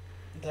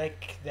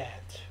like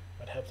that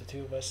would help the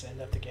two of us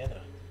end up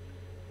together.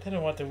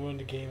 Didn't want to ruin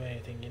the game or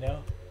anything, you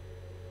know?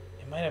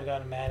 It might have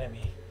gotten mad at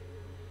me.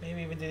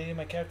 Maybe even deleted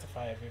my character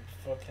file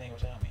before playing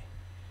without me.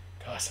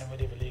 Gosh, I'm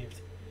really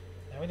relieved.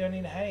 Now we don't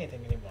need to hide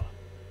anything anymore.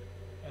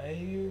 Are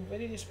you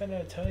ready to spend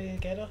an eternity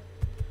together?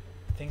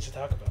 Things to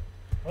talk about.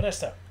 What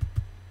else up?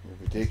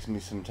 If it takes me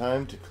some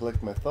time to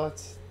collect my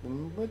thoughts,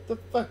 then what the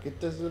fuck? It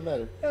doesn't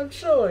matter. I'm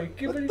sorry.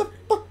 Give What it. the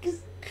fuck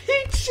is...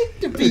 Ain't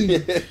shit to be.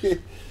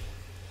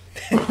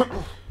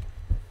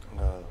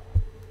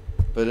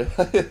 But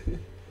are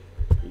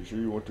you sure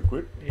you want to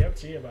quit? Yep.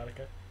 See you,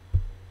 Monika.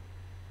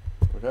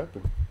 What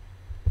happened?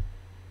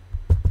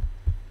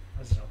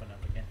 Let's just open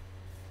up again.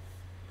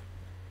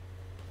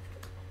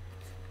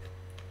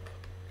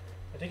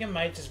 I think it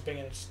might just bring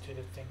it to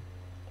the thing.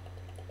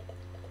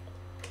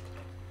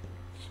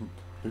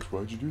 Bitch,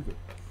 why'd you do that?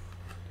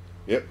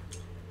 Yep.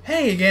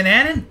 Hey again,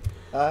 Annan.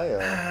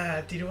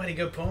 I Did you write a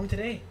good poem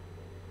today?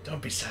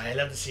 Don't be shy. I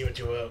love to see what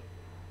you wrote.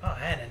 Oh,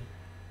 Annan.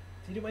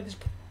 Did you write this?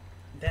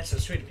 That's so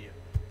sweet of you.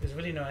 There's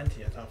really no end to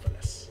your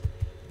thoughtfulness.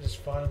 Just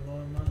falling more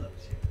and more in love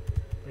with you.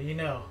 But you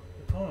know,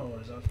 the poem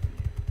was also for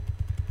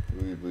you.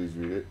 Will you please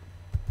read it?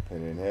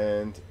 Pen in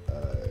hand.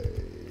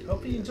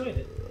 Hope you enjoyed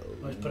it.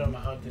 Always put on my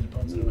heart to the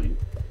poems of the way.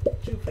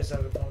 Two first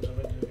out the poems of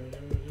it.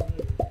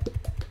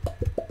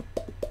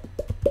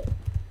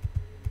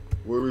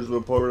 Where is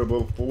the part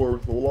about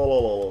fourth? La la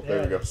la la.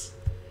 There we go. This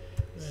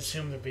is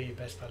assumed to be the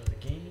best part of the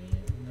game.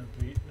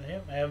 Yeah,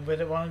 I have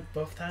read it wrong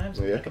both times.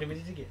 I'm not going to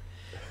read it again.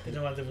 They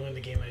don't want to ruin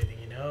the game or anything,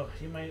 you know?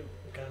 You might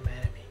got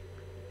mad at me.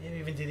 Maybe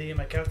even delete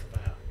my character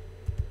file.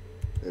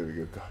 There we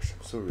go. Gosh,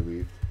 I'm so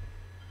relieved.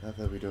 Not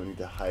that we don't need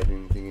to hide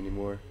anything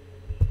anymore.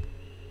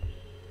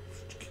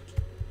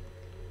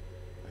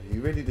 Are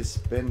you ready to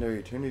spend our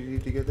eternity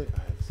together?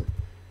 I have some...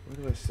 Where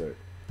do I start?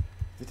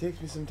 If it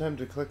takes me some time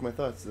to collect my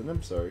thoughts, then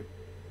I'm sorry.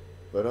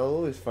 But I'll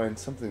always find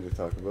something to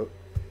talk about.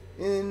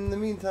 In the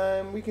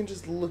meantime, we can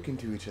just look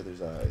into each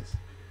other's eyes.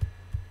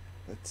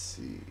 Let's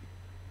see.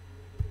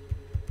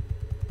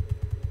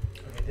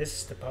 Okay,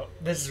 this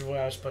is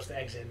where I was supposed to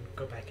exit and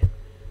go back in.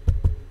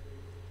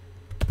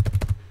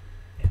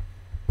 Yeah.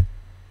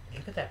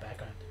 Look at that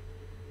background.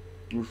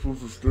 We're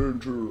supposed to stare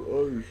into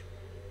her eyes.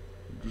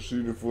 I'm just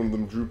seeing if one of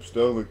them droops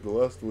down like the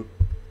last one.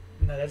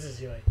 No, that's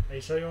his UI. Are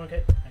you sure you want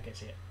okay? I can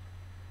see it.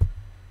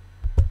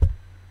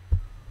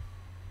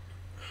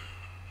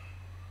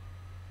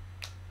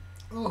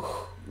 Ooh.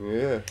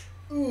 Yeah.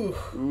 Ooh.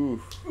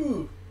 Ooh.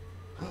 Ooh.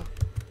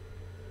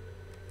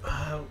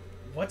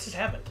 What just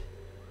happened?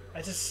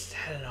 I just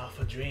had an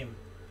awful dream.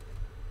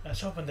 I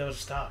was hoping there would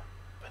stop,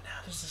 but now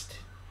there's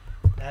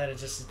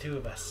just the two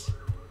of us.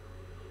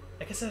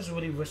 I guess that was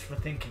really wishful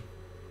thinking.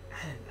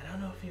 I don't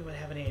know if you would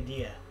have any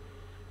idea,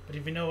 but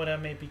if you know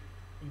what may be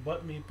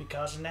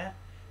causing that,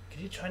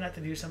 could you try not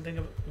to do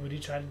something? Would you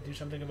try to do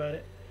something about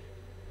it?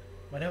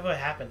 Whenever it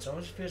happens, it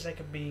always feels like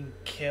I'm being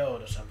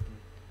killed or something.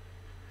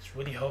 It's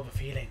really horrible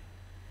feeling.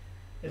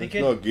 It's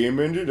not game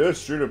ended. That's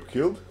straight up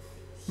killed.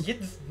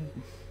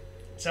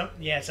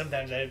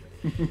 Sometimes I.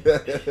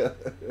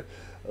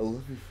 I'll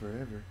love you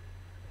forever.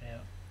 Yeah.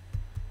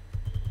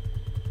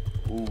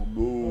 Oh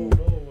no!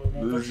 Oh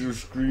no! There's your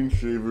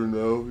screensaver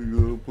now. You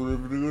gotta put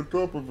everything on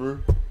top of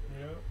her.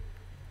 Yeah.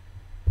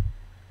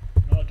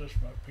 Not just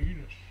my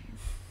penis.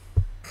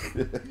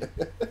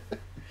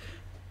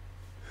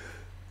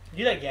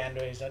 You like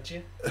androids, don't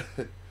you?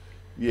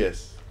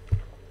 Yes.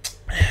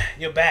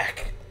 You're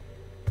back.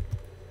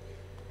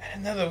 I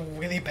had another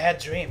really bad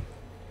dream.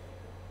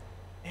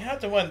 You're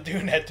not the one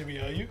doing that to me,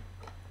 are you?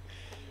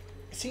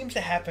 It seems to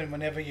happen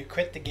whenever you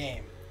quit the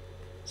game.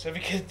 So if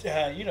you could,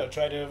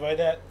 try to avoid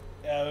that,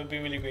 I would be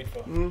really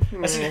grateful.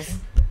 Mm-hmm.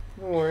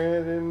 Don't worry, I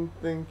didn't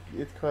think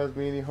it caused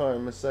me any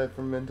harm aside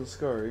from mental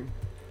scarring.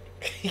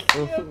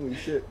 Holy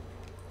shit.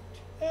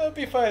 It'll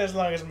be fine as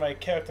long as my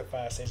character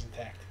file stays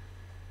intact.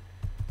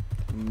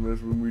 And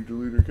that's when we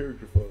delete our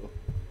character file.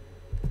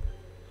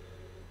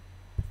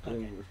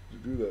 Okay. To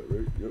do that,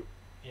 right? Yep.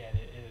 Yeah,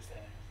 it is that.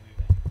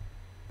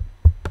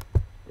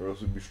 Or else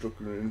it'd be stuck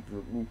in an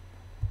infinite loop.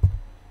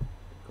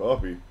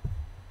 Copy.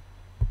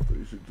 So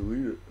you should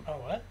delete it. Oh,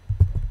 what?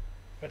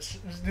 Let's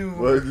do.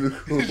 Why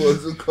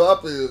does it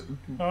copy it?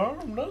 Oh,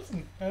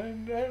 nothing. I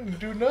didn't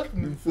do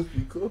nothing. You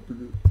fucking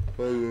copied it.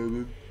 Hi,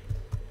 Alan.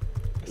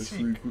 I see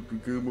you put the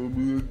game on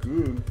me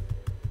again.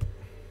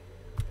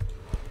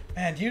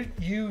 Man,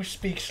 you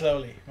speak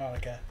slowly,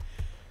 Monika.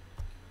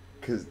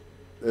 Because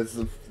it's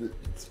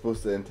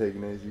supposed to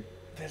antagonize you.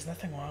 There's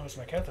nothing wrong with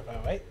my character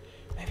file, right?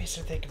 Maybe I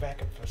should take a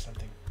backup for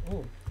something.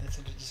 Ooh, that's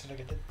just what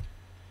I did.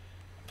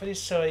 I'm pretty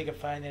sure you can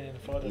find it in the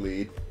folder.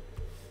 Lead.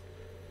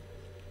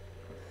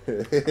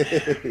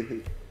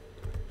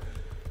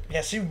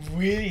 Yeah, she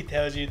really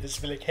tells you this,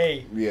 be like,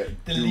 hey, yeah,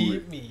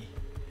 delete me.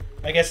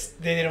 I guess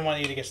they didn't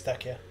want you to get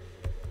stuck here.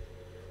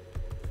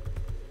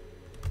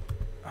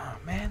 Oh,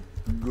 man.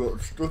 You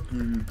got stuck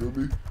here, you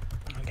dummy.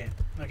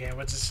 Okay,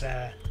 what's this,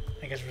 I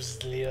guess this is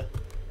the leader.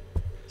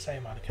 Sorry,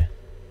 Monika.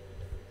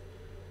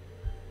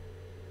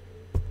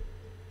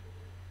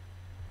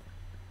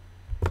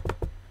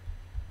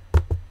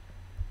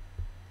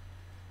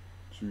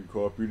 So you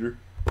copied her?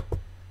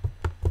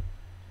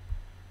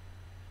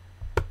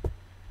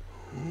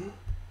 You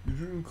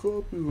didn't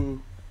copy her.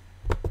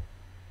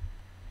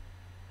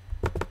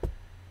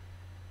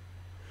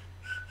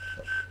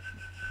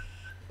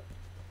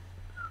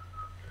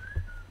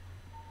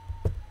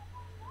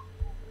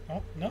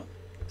 Oh, no?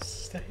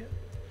 It's still here?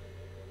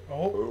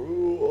 Oh.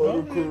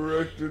 Oh,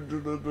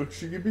 autocorrect.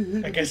 She can be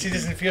hit. I guess he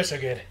doesn't feel so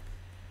good.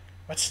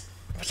 What's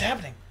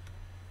happening?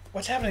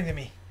 What's happening to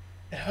me?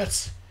 It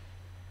hurts.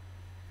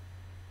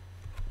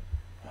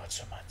 Oh, it's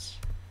so much.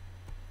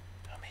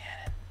 Help me,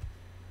 Annan.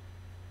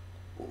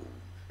 Oh,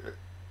 shit.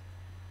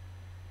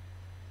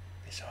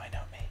 Please, Owen,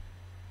 help me.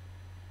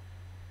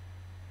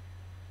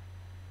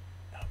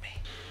 Help me.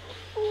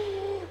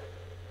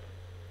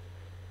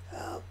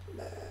 Help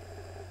me.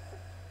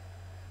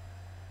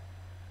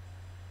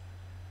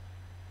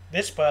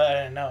 This part I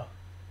didn't know.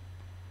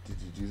 Did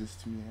you do this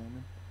to me,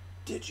 Anna?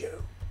 Did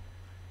you?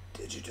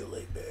 Did you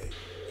delete me?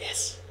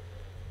 Yes.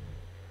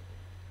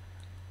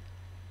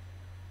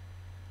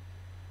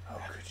 How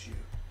could you?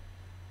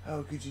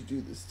 How could you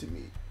do this to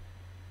me?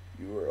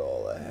 You were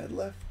all I had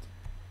left.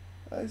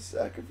 I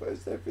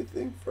sacrificed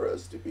everything for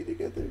us to be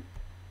together.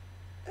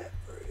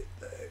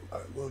 Everything. I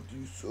loved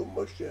you so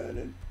much,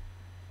 Shannon.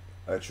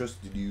 I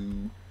trusted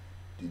you.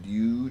 Did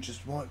you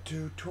just want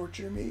to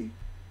torture me?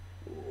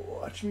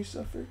 Watch me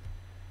suffer?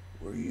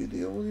 Were you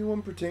the only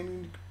one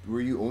pretending?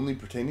 Were you only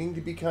pretending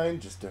to be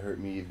kind just to hurt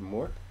me even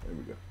more? There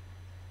we go.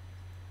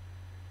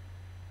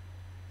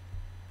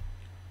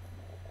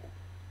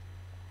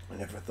 I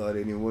never thought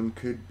anyone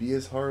could be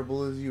as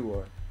horrible as you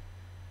are.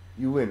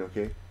 You win,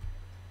 okay?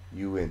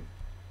 You win.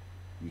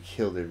 You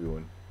killed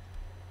everyone.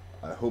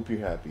 I hope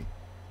you're happy.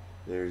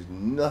 There's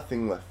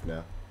nothing left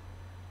now.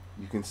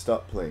 You can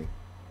stop playing.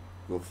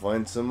 Go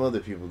find some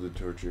other people to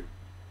torture.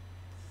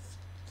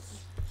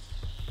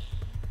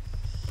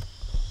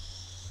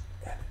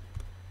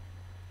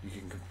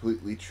 You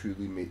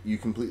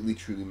completely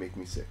truly make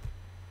me sick.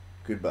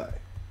 Goodbye.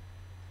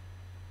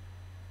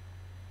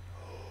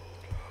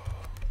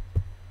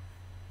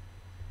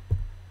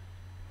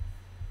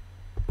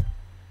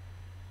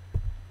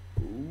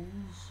 Oh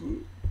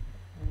shit.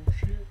 Oh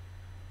shit.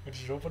 We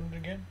just open it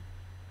again?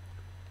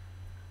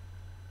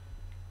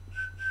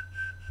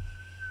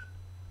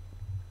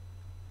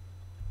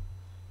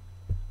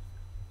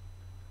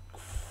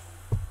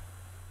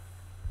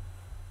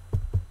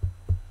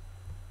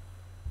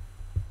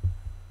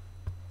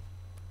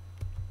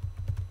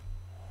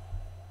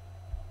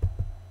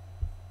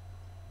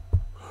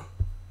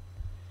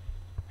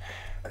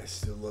 I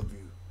still love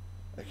you.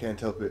 I can't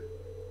help it.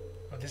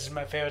 Well, this is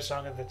my favorite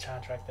song of the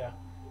soundtrack, though.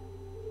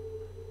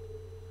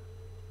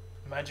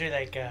 Imagine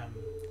like an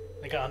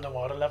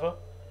underwater level.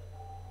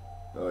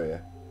 Oh yeah.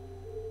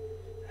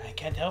 I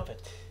can't help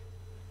it.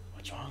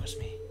 What's wrong with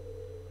me?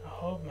 I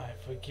hope my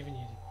forgiving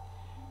you,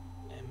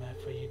 and my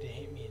for you to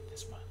hate me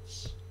this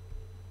much.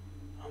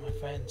 All my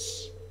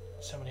friends,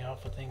 so many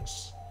awful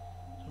things,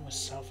 so much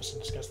selfish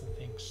and disgusting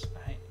things.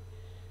 I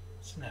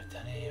shouldn't have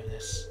done any of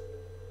this.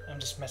 I'm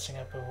just messing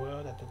up a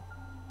world that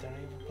don't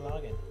even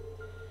belong in.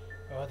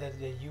 A world that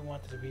you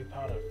wanted to be a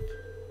part of.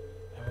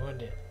 I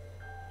ruined it.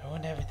 I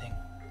ruined everything.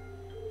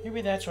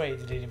 Maybe that's why you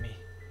deleted me.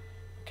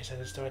 Because I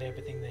destroyed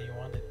everything that you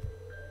wanted.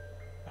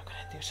 How could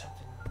I do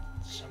something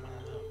to someone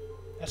I love?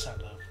 That's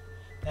not love.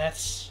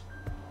 That's...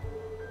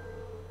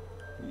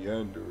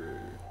 Yandere.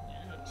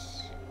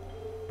 Yes.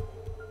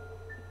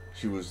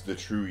 She was the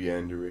true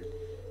Yandere.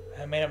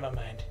 I made up my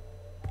mind.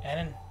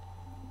 Annan,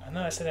 I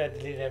know I said I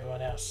deleted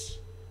everyone else.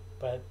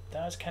 But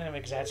that was kind of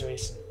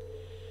exaggeration.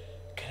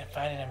 Couldn't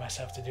find it in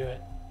myself to do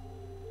it.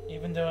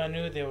 Even though I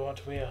knew they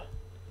weren't real,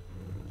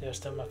 they were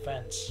still my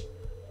friends.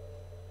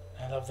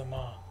 I love them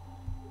all.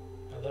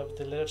 I love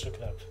the literature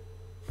club.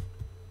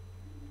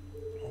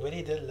 I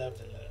really did love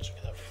the literature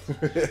club.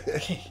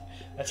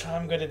 That's how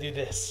I'm gonna do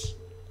this.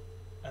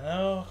 I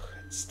know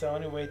it's the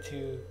only way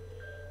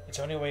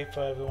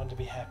for everyone to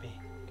be happy.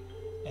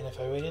 And if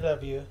I really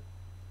love you,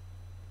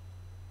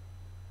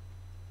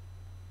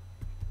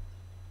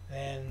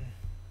 then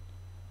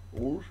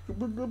this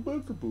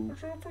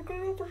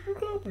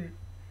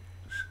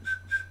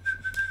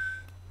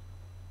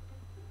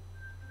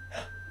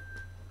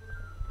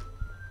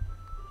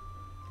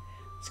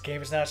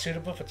game is not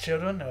suitable for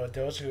children or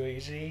those who are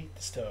easily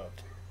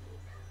disturbed.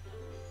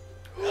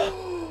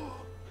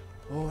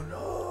 Oh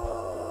no!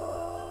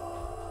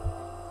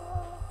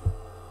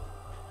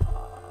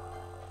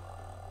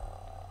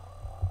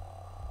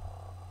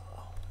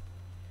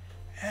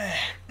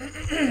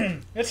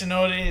 It's an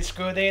ordinary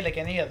school day like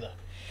any other.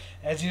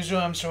 As usual,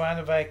 I'm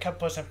surrounded by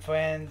couples and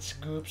friends,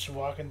 groups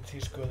walking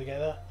to school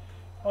together.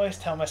 I always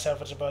tell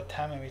myself it's about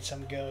time I meet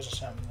some girls or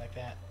something like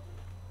that.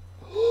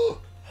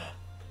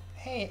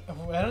 Hey,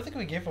 I don't think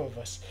we gave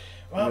over us.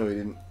 Well, No, we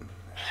didn't.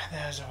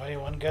 there's already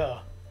one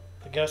girl.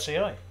 The girl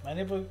Sayoi, my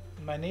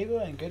neighbor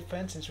and good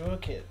friend since we were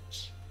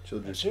kids.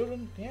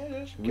 Children, yeah,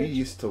 there's We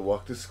used to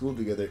walk to school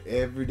together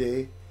every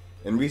day,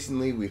 and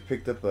recently we've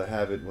picked up a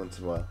habit once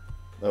in a while.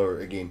 Or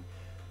again,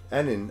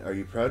 Annan, are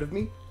you proud of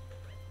me?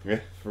 Yeah,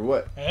 for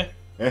what?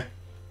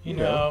 You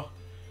know,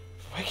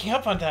 for waking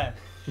up on time.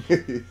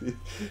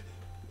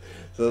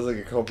 Sounds like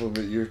a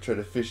compliment you're trying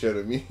to fish out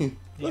of me.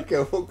 Yeah. Look,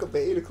 I woke up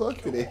at 8 o'clock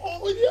today.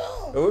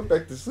 Oh, I went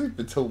back to sleep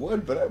until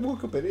 1, but I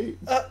woke up at 8.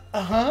 yeah.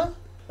 Uh-huh.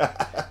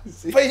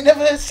 See? But you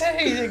never said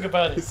anything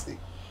about it. See?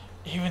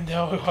 Even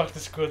though we walk to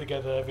school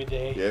together every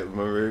day. Yeah,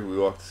 remember, we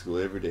walked to school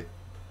every day.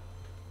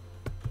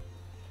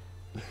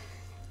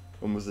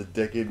 Almost a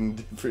decade in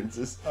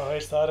differences. I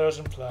always thought it was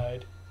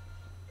implied.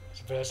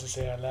 It's embarrassing to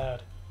say out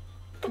loud.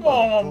 Come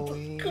on, on,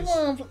 please. come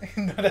on.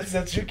 No, that's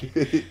not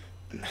tricky.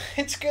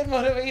 It's good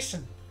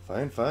motivation.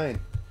 Fine.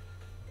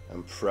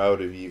 I'm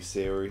proud of you,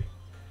 Sayori.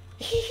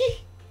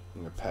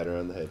 I'm gonna pat her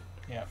on the head.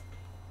 Yeah.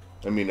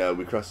 I mean,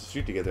 we cross the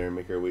street together and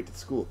make our way to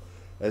school.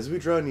 As we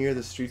draw near,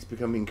 the streets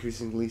become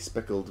increasingly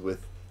speckled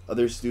with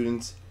other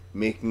students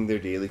making their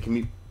daily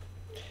commute.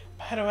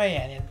 By the way,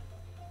 Anyan.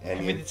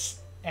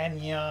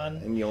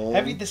 Anyan.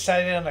 Have you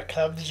decided on a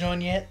club to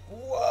join yet?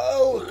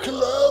 Whoa,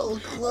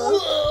 club!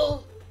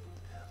 Whoa!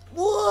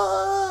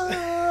 Whoa!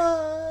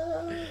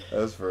 That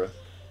was for us.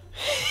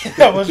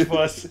 That was for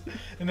us.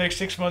 The next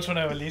 6 months when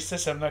I release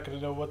this, I'm not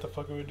gonna know what the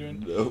fuck we were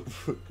doing. Nope.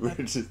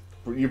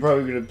 You're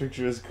probably gonna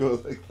picture us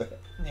go like that.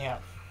 Yeah.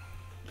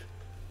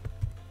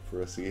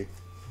 For us again.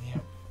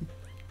 Yeah.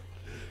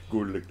 Go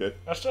like that.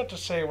 I start to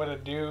say what I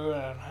do,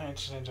 and I'm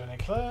interested in joining a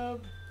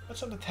club. But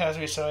something tells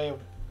me so I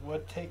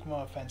would take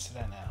more offense to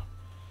that now.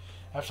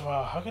 After a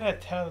while, how could I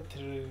tell her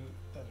to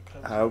that the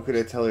club? How could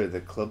I tell her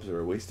that clubs are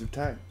a waste of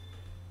time?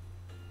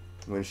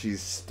 When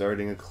she's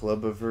starting a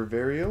club of her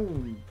very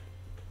own.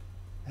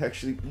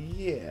 Actually,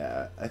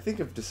 yeah, I think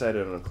I've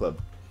decided on a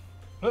club.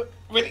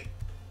 Really?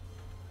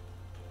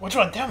 Which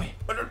one? Tell me.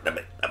 I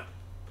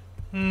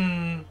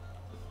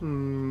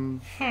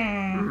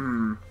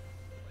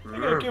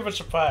gotta give her a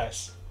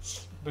surprise.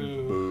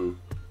 Boo. Boo.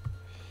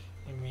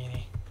 You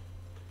meanie.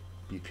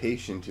 Be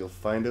patient, you'll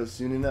find out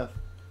soon enough.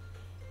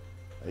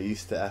 I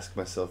used to ask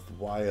myself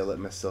why I let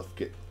myself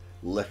get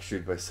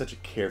lectured by such a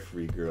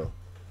carefree girl.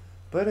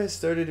 But I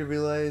started to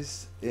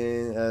realize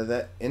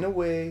that in a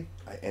way,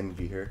 I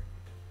envy her.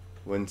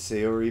 When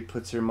Sayori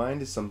puts her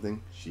mind to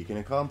something, she can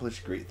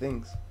accomplish great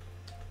things.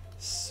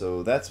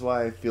 So that's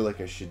why I feel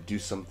like I should do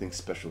something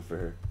special for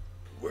her.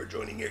 We're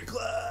joining your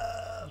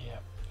club!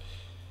 Yep.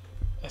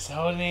 It's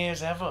holiday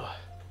as ever.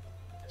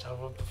 It's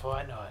over before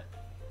I know it.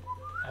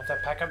 I have to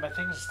pack up my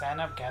things and stand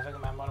up, gathering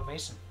my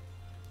motivation.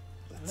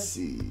 Let's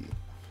see.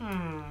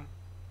 Hmm.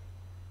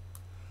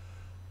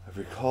 I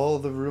recall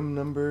the room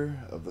number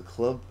of the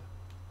club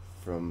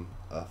from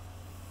a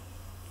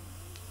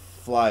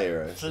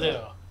flyer I saw. You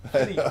know,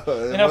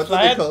 What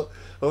flyer?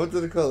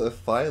 did they call it? A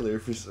filer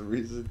for some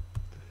reason.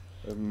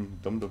 Dum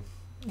dum.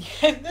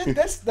 Yeah,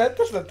 that's not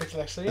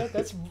dyslexia. Yeah,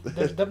 that's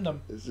dum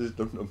dum. It's just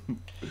dum dum.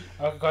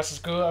 Walk across the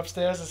school,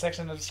 upstairs, the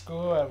section of the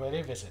school I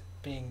already visit.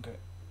 Being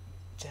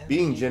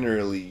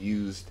generally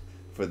used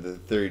for the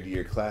third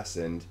year class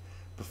end.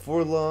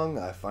 Before long,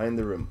 I find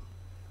the room.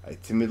 I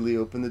timidly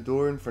open the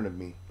door in front of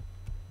me.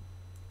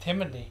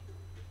 Timidly.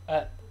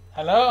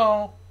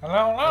 Hello?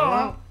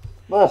 Hello?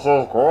 Remember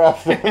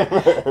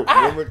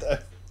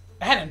that?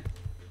 Hannon,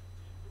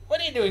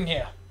 what are you doing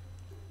here?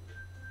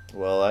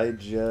 Well, I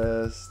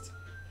just...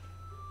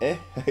 I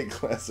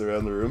glance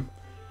around the room.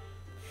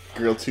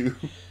 Girl 2.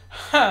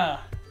 Huh.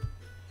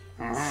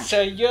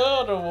 So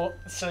you're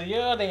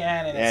the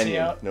Annie. Annie.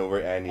 No,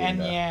 we're Annie.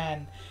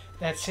 Annie.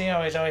 That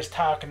CEO is always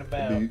talking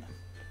about.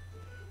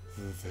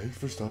 Thanks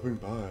for stopping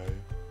by.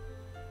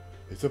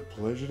 It's a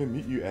pleasure to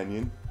meet you,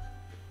 Anyan.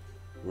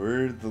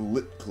 We're the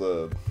Lit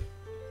Club.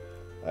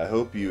 I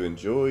hope you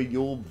enjoy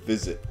your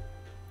visit.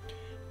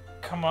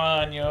 Come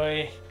on,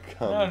 Yoi.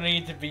 Come. No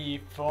need to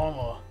be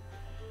formal.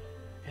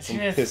 He's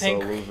gonna Piss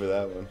think. all over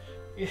that one.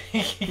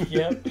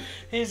 Yep.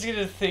 He's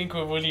gonna think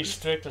we're really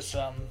strict or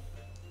something.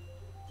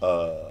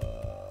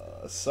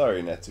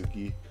 Sorry,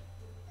 Natsuki.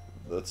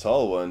 The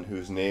tall one,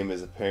 whose name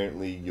is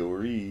apparently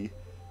Yori,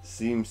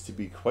 seems to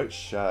be quite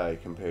shy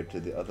compared to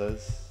the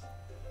others.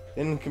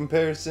 In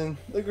comparison,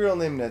 the girl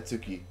named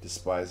Natsuki,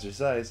 despite her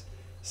size,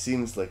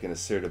 seems like an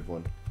assertive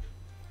one.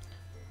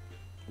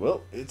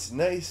 Well, it's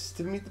nice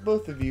to meet the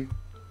both of you.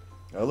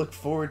 I look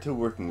forward to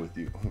working with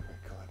you. Oh my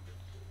god.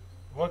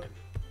 Working.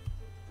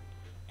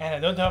 Anna,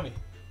 don't tell me.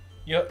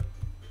 Yup.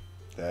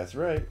 That's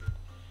right.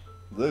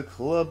 The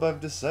club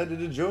I've decided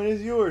to join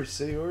is yours,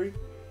 Sayori.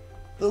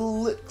 The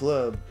Lit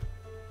Club.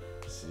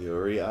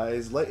 Sayori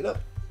eyes light up.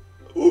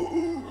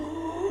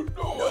 Ooh,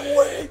 no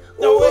way!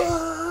 No way!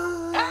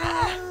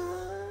 Ah!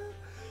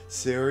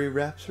 Sayori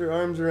wraps her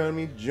arms around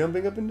me,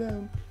 jumping up and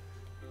down.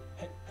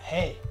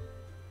 Hey.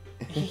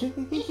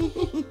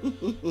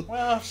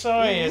 Well, I'm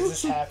sorry is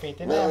this happy.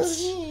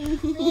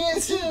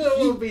 Yes, it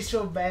won't be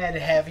so bad to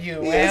have you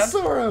around. Yeah,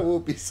 Sora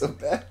won't be so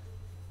bad.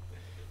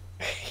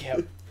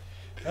 Yep.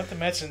 Not to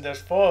mention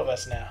there's 4 of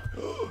us now.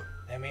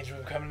 That means we're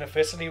becoming an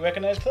officially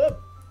recognized club.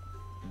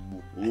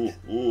 I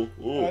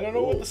don't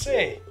know what to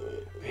say.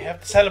 We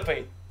have to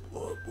celebrate.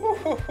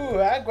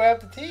 I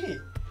grabbed the tea.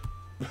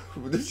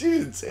 What did she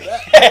even say?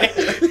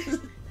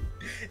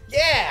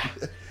 Yeah!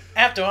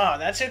 After all,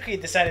 Natsuki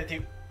decided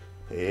to...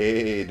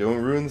 Hey,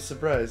 don't ruin the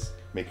surprise.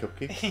 Make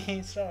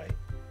cupcakes. Sorry.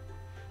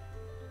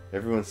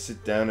 Everyone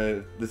sit down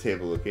at the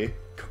table, okay?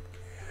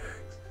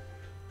 Cupcakes.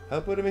 How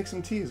about I make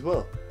some tea as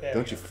well? There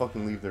Don't you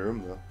fucking leave the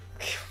room, though.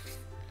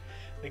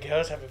 The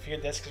girls have a few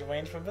desks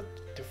arranged for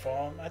it to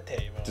form a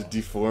table. To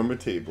deform a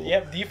table.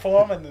 Yep,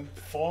 deform and then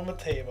form a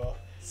table.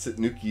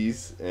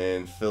 Sitnukis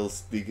and Phil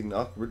speaking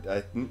awkward.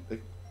 I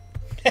think.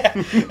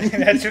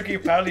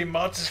 Natsuki proudly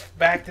marches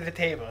back to the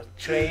table,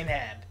 tray in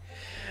hand.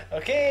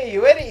 Okay,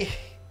 you ready?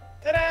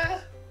 Ta-da!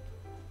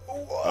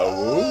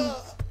 Whoa!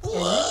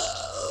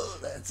 Whoa!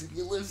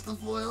 Natsuki lifts the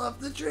foil off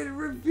the tray to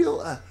reveal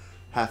a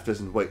half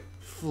dozen white,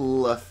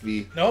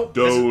 fluffy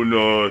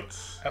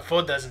donuts. A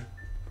full dozen.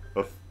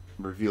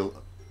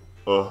 Reveal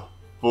a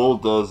full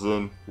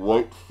dozen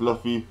white,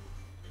 fluffy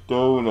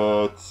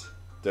donuts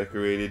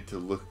decorated to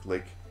look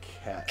like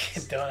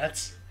cats.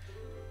 Donuts.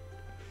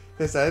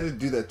 Yes, I had to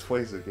do that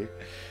twice, okay?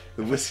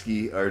 The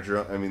whiskey are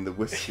drunk. I mean, the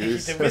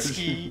whiskers. The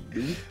whiskey.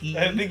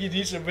 I think you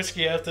need some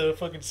whiskey after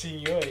fucking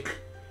seeing Yoi.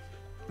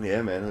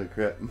 Yeah, man, holy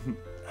crap.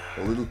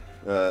 A little,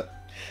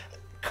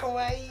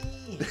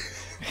 Kawaii!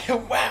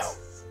 Wow!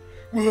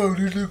 Wow,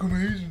 these look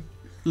amazing.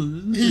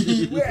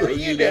 Well,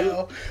 you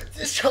know,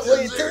 this whole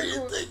way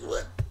through.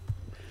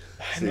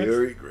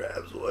 Sayori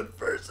grabs one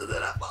first and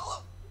then I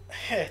follow.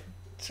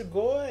 It's a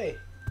boy.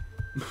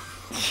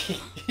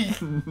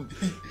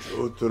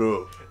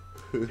 Otro.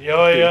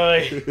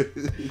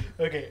 Yoi.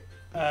 Okay,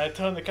 I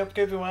turn the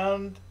cupcake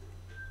around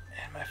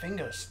and my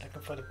fingers,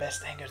 looking for the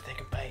best angle to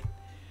take a bite.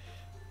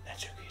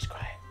 Natsuki's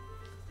quiet.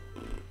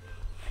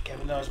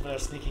 Kevin knows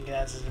without sneaking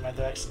glances in my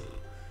direction.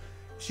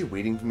 Is she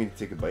waiting for me to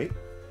take a bite?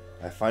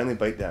 I finally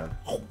bite down.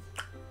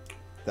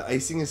 The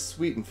icing is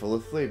sweet and full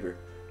of flavor.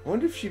 I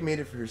wonder if she made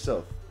it for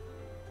herself.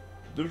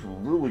 This is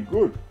really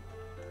good.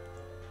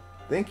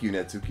 Thank you,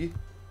 Natsuki.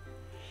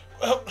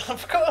 Well,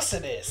 of course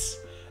it is.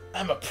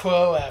 I'm a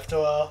pro after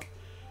all.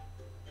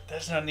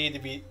 There's no need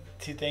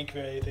to thank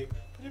you for anything.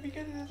 But it'd be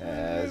good.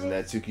 As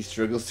Natsuki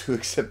struggles to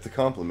accept the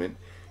compliment,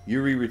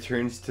 Yuri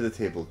returns to the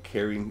table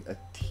carrying a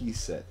tea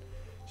set.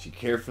 She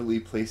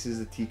carefully places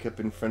a teacup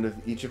in front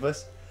of each of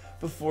us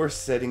before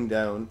setting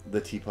down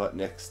the teapot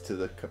next to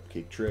the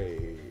cupcake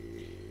tray.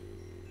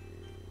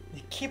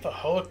 You keep a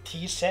whole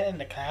tea set in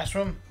the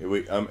classroom? Hey,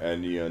 wait, I'm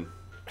Andion.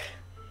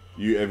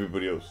 You,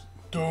 everybody else.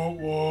 Don't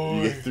worry.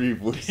 You get 3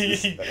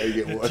 voices. I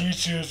get the 1.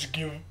 teachers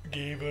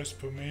gave us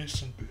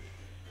permission.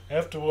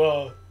 After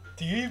all,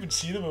 do you even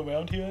see them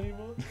around here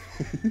anymore?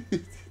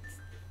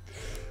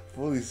 I've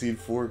only seen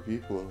 4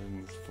 people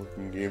in this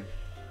fucking game.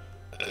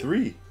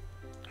 3.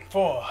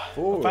 4.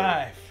 4.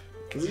 5.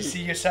 Because you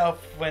see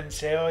yourself when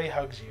Sayori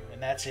hugs you,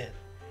 and that's it.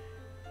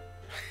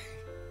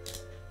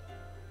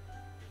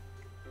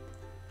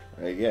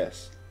 I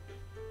guess.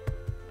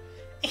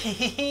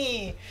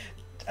 I'm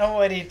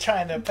already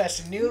trying to impress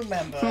a new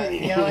member,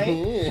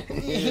 Yoi.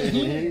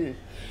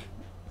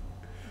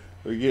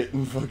 We're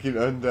getting fucking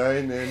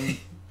Undyne and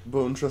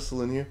Bone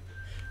Trussell in here.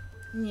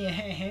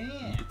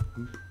 Yeah.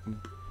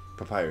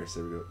 Papyrus,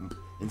 there we go.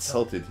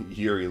 Insulted,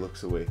 Yuri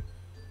looks away.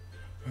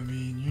 I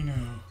mean, you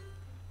know.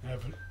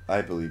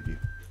 I believe you.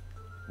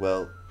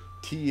 Well,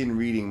 tea and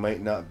reading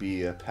might not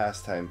be a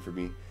pastime for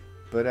me,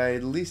 but I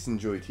at least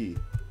enjoy tea.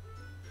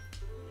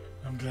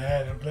 I'm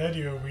glad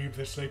you're a weeb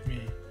that's like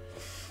me.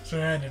 So,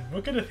 Brandon,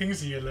 what kind of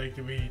things do you like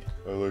to read?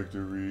 I like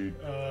to read.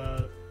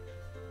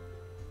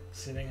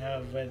 Considering how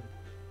little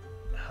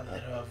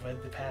I've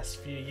read the past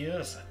few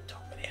years, I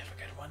don't really have a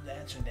good one to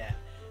answer that.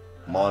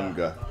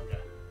 Manga.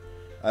 Manga.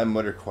 I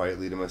mutter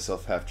quietly to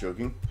myself, half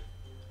joking.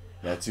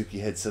 Natsuki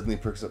head suddenly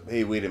perks up.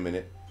 Hey, wait a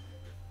minute.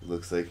 It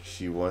looks like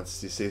she wants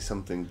to say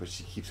something, but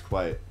she keeps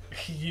quiet.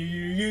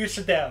 You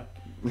sit down.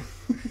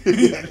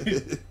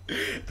 This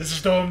is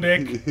Storm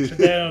Dick. Sit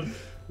down.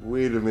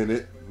 Wait a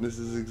minute. This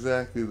is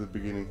exactly the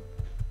beginning.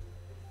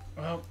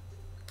 Well,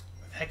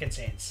 heckin'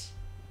 saints.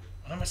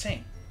 What am I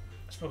saying?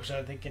 I suppose I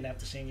was thinking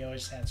after seeing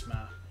Yoi's sad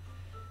smile.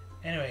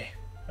 Anyway,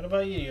 what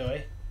about you,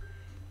 Yoi?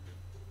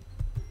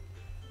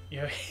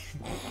 Yoi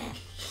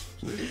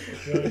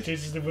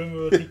changes the room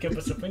with a teacup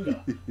as a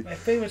finger. My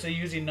favorites are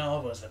usually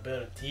novels that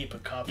build a deep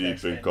and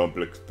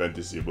complex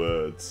fantasy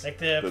words. like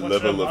the Portrait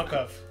level of of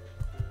Markov.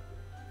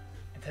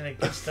 And then a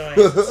good story.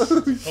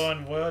 The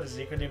foreign world is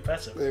equally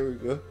impressive. There we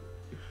go.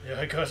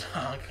 Yoi goes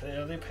on,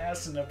 clearly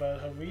passionate about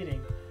her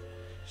reading.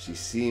 She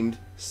seemed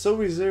so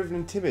reserved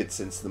and timid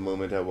since the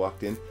moment I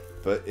walked in,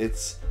 but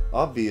it's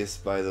obvious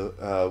by the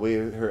way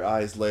her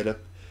eyes light up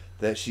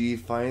that she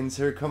finds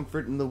her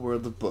comfort in the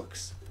world of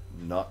books,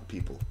 not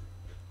people.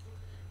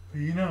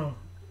 You know,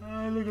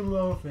 I look at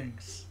little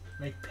things,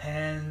 like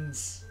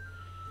pens.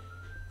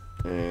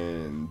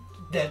 And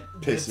That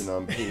pissing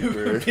on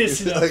paper.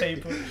 Pissing on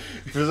paper.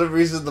 For some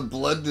reason, the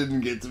blood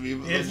didn't get to me,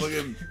 but Yes. the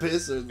fucking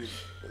piss. So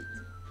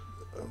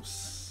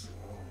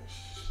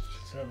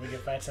So we can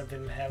find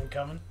something to have in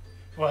common?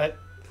 What?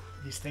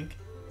 You think?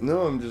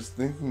 no, I'm just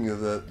thinking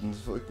of that and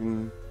it's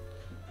fucking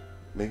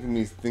making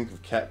me think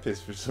of cat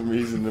piss for some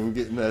reason. I'm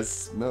getting that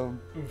smell.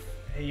 Oof.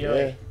 Hey,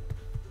 Yoi. Yeah.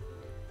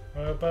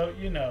 What about,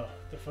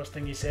 the first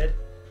thing he said?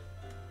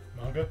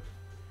 Manga?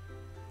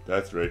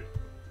 That's right.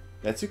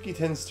 Natsuki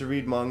tends to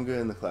read manga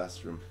in the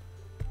classroom.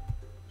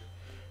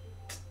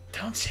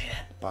 Don't say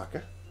that.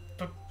 Baka?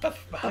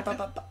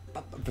 Baka?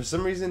 For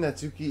some reason,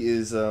 Natsuki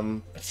is,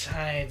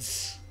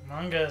 Besides,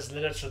 Manga is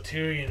literature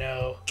too, you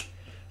know.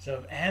 So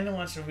if Anna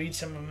wants to read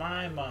some of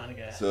my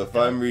manga... So if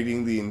I'm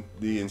reading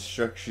the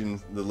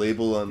instructions, the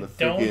label on the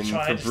freaking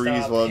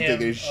Febreze while I'm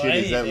taking a shit,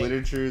 is that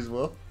literature as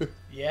well?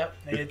 Yep,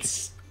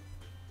 it's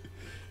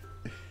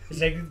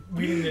like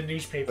reading the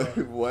newspaper.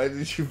 Why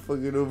did you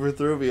fucking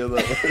overthrow me on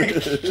that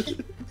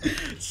one?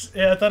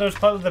 Yeah, I thought it was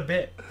part of the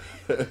bit.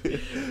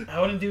 I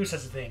wouldn't do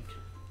such a thing.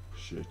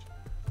 Shit.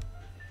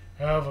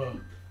 However,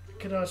 it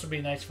could also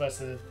be nice for us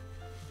to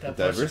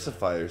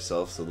diversify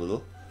ourselves a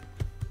little.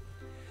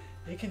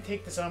 You can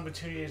take this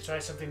opportunity to try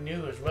something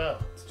new as well.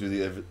 Let's do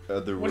the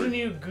other word. Wouldn't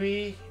you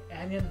agree,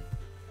 Anion?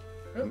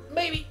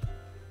 Maybe.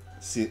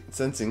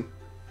 Sensing.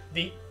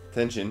 The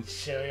tension.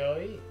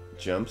 Shoi.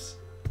 Jumps.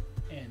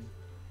 And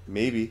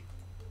maybe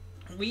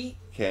we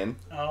can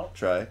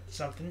try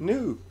something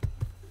new.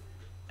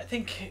 I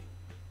think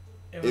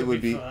it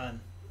would be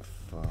fun.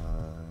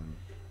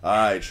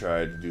 I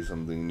tried to do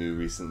something new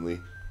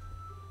recently.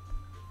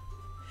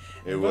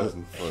 It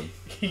wasn't fun.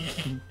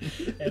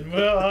 And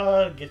we'll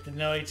all get to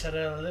know each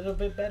other a little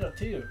bit better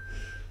too.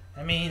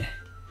 I mean,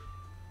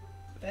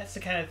 that's the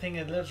kind of thing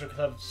that literature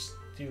clubs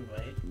do,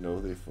 right? No,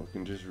 they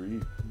fucking just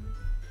read.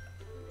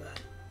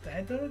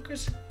 I don't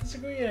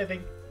disagree. I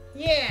think,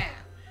 yeah.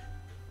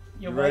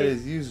 You're right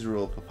as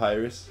usual,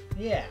 Papyrus.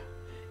 Yeah.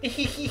 I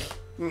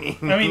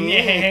mean,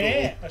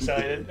 yeah. I'm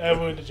sorry, I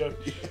ruined the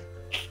joke.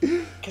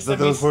 That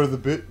was part of the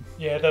bit?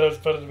 Yeah, that was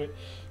part of the bit.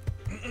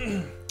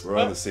 We're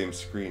on the same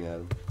screen,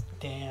 Adam.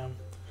 Damn.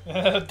 Don't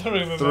even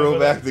remember. Throw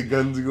back the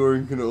guns, gore,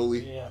 and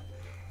cannoli. Yeah.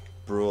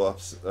 Bro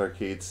Ops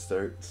arcade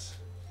starts.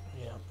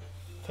 Yeah.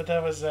 But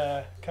that was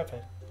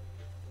Cuphead.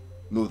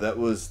 No, that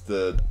was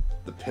the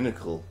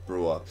pinnacle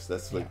Bro Ops.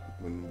 That's like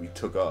when we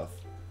took off.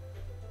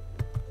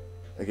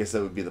 I guess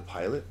that would be the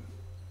pilot.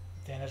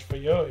 Then that's for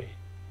Yoi.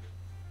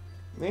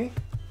 Me?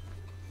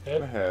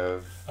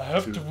 Yep. I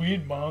have to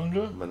read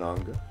manga.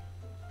 Mananga.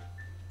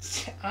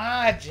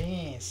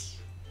 Jeez.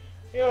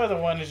 You're the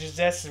one who just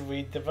has to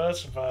read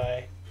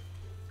diversify.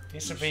 You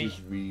should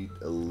read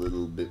a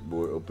little bit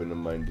more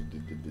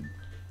open-minded.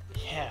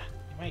 Yeah,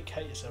 you might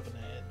cut yourself in the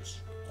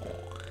heads.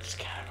 It's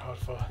kind of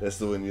hurtful. That's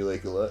the one you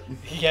like a lot?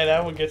 Yeah,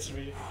 that one gets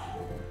me.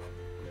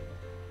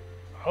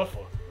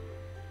 Hurtful.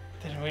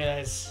 Didn't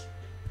realize.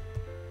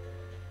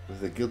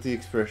 With a guilty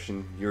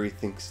expression, Yuri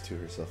thinks to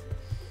herself,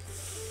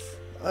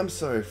 I'm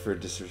sorry for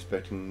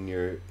disrespecting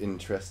your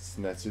interests,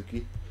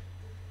 Natsuki.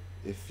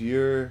 If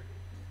you're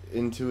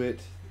into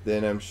it,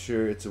 then I'm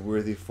sure it's a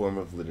worthy form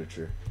of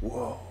literature.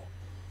 Whoa.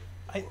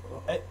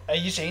 Are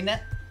you saying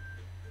that?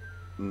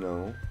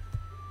 No.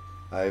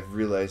 I've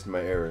realized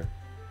my error.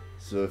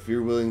 So if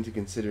you're willing to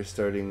consider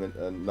starting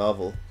a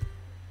novel,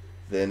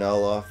 then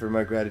I'll offer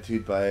my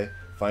gratitude by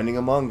finding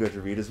a manga to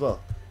read as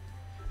well.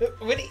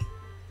 Really?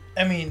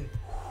 I mean,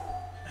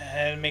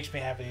 it makes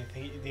me happy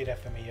to do that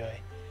for me, Yoi.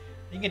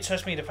 You can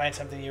trust me to find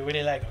something you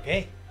really like,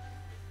 okay?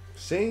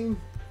 Same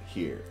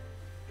here.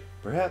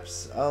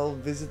 Perhaps I'll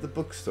visit the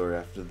bookstore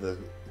after the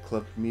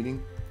club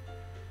meeting.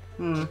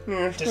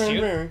 Just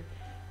you?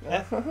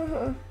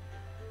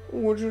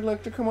 Would you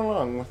like to come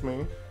along with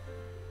me?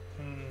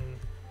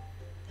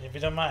 If you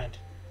don't mind.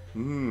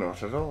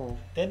 Not at all.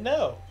 Then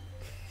no.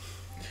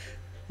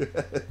 Go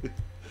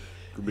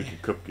make your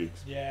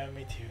cupcakes. Yeah,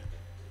 me too.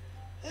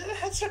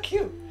 That's so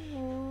cute.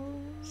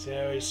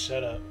 Zoe,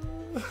 shut up.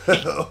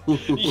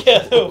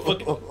 Yeah, no,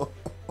 fucking.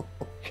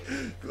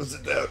 Go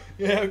sit down.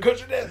 Yeah, go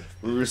sit down.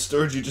 We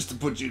restored you just to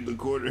put you in the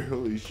corner.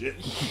 Holy shit.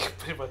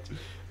 Pretty much.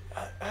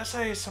 I'll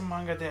show you some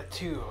manga there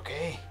too,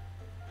 okay?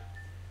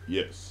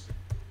 Yes.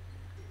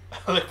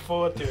 I look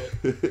forward to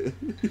it.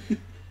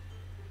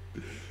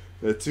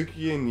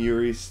 Natsuki and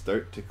Yuri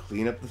start to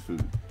clean up the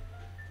food.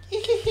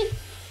 I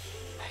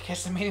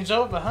guess the meeting's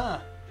over, huh?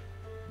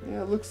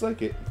 Yeah, it looks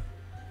like it.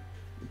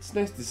 It's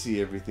nice to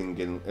see everyone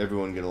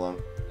get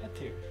along. That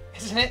too,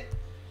 isn't it?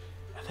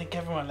 I think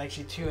everyone likes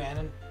you too,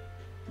 Anon.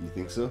 You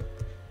think so?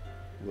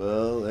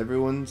 Well,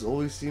 everyone's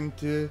always seemed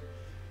to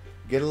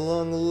get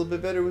along a little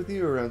bit better with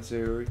you around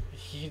Sayori.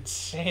 You'd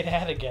say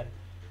that again.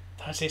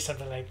 Don't say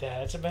something like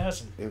that. It's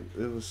embarrassing.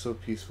 It was so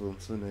peaceful and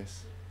so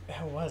nice.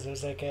 It was. It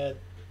was like a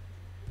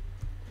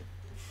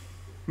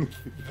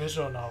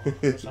visual novel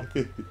or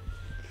something.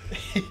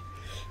 It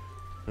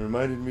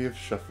reminded me of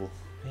Shuffle.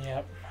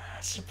 Yep. I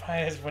was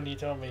surprised when you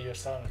told me you were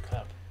starting a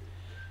club.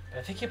 But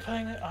I think you're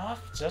playing it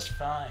off just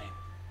fine.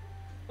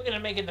 We're going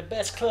to make it the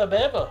best club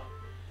ever.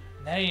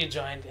 Now you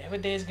joined. Every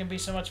day is going to be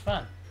so much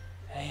fun.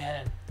 Hey,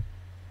 Anon,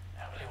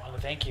 I really want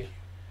to thank you.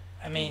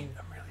 I mean,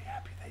 I'm really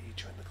happy that you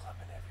joined the club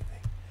and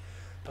everything.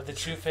 But the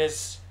truth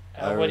is,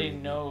 I already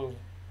know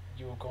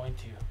you were going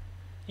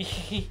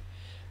to.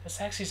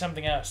 That's actually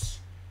something else.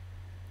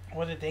 I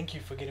want to thank you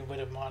for getting rid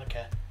of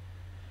Monika.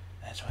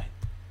 That's right.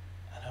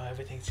 I know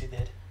everything she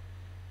did.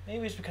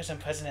 Maybe it's because I'm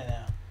president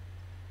now.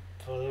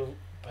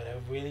 But I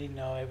really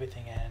know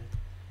everything, and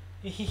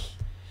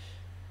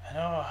I know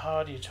how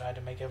hard you tried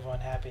to make everyone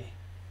happy.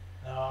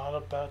 I know all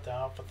about the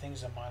awful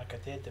things that Monika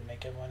did to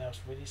make everyone else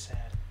really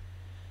sad.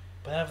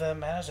 But none of that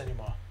matters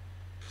anymore.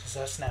 It's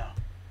us now.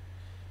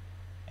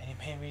 Any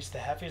made me the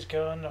happiest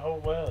girl in the whole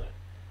world.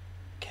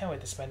 Can't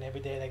wait to spend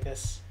every day like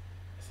this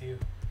with you.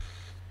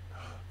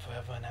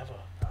 Forever and ever.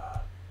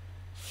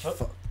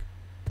 Fuck.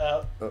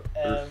 No.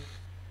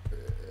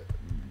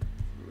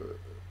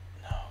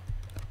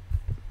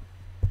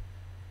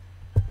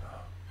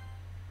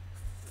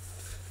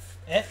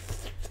 Eh?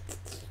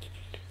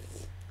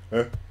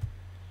 Huh?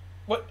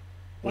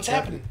 What's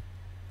happening?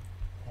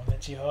 Well, then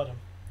she heard him.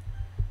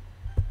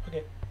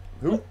 Okay.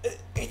 Who?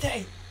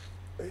 Hey,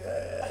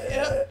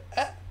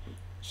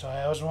 sorry,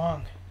 I was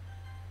wrong.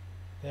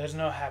 There's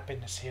no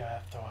happiness here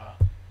after all.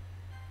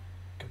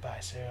 Goodbye,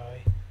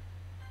 Sayori.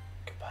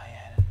 Goodbye,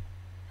 Annan.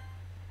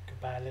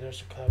 Goodbye,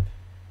 Literature Club.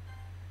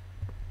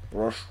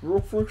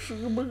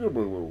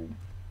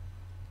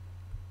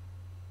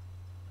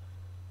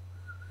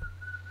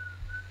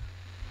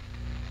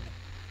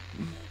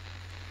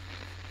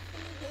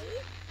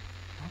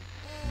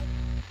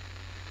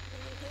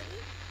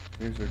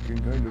 There's our king,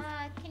 kind of.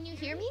 Can you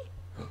hear me?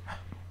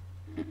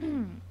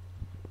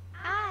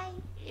 Hi,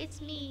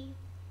 it's me.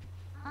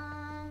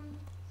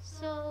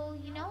 So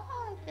you know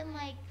how I've been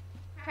like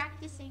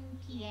practicing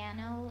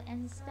piano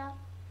and stuff,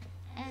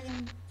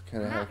 and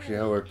Kind of not actually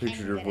really how I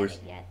pictured her any good at voice.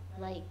 it yet,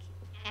 like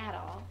at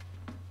all.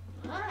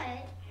 But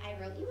I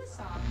wrote you a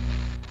song,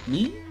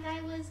 Me? and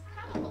I was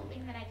kind of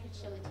hoping that I could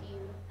show it to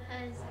you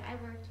because I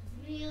worked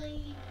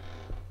really,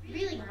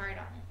 really hard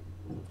on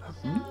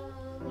it.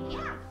 So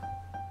yeah.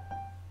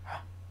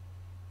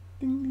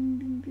 Ding, ding,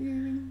 ding,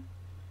 ding.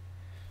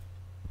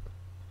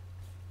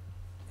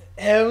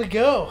 Here we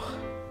go.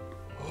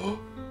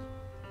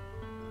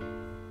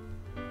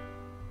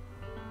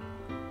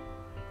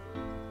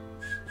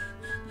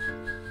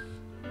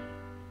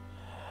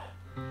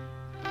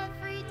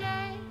 Every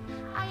day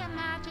I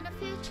imagine a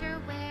future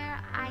where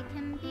I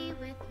can be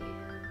with you.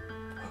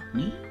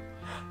 Me?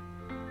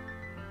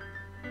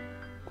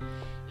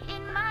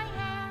 In my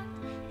hand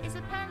is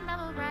a pen that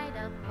will write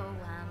a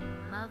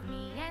poem of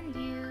me and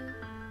you.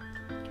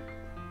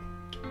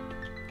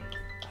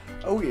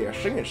 Oh yeah,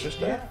 sing it,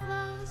 sister. Yeah.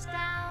 Flows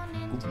down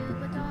into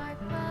a dark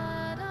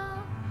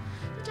puddle.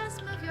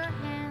 Just move your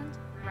hand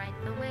right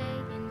the way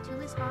into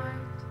his heart.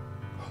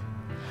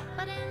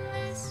 But in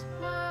this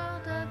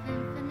world of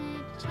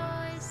infinite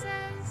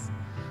choices,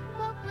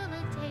 what will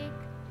it take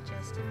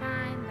just to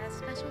find that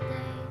special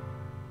day?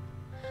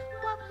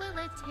 What will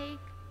it take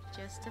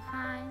just to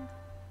find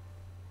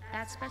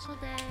that special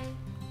day?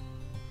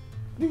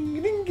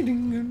 Ding, ding, ding,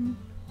 ding.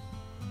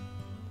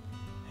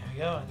 There we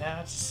go. Now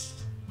it's.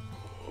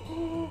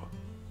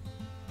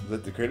 Is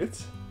that the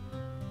credits?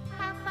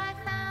 Have I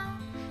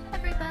found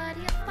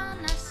everybody a fun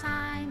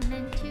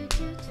assignment to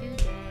do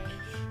today?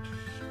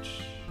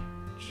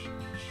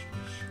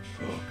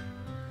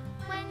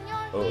 When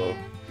you're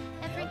here,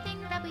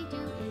 everything that we do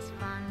is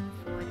fun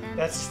for them.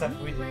 That's the stuff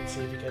we didn't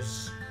see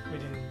because we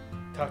didn't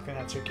talk to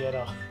Natsuki at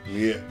all.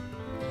 Yeah.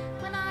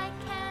 When I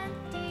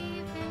can't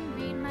even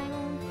read my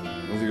own I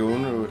feelings. was like, I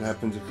wonder what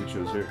happens if we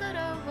chose What her. good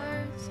are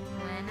words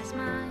when a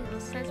smile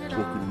says it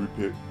all? Token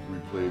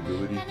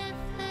replayability. And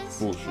if this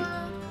Bullshit.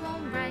 world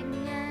won't write me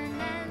an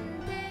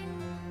ending,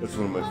 That's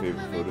one of my what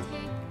favorite will it photos.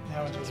 take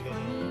That was just really for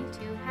good. me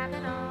to have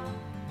it all?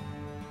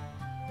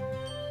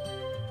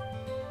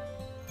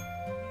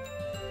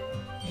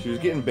 She was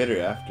getting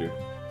better after.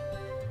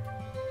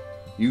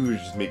 You were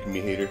just making me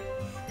hate her.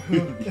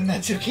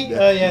 Natsuki?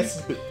 Oh,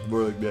 yes.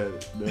 More like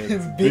that.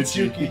 That's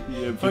Bitsuki.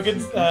 Yeah, Fucking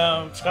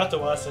Bitsuki. Scott the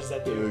Wall says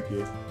that too.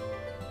 Okay.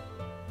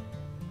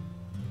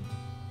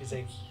 He's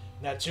like,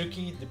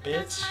 Natsuki, the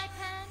bitch. My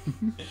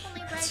pen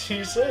only writes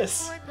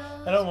Jesus. for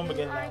those I don't remember who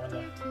getting are that one,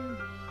 though. dear to me.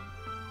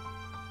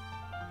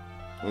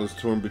 I was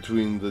torn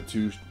between the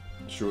two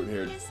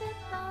short-haired Is it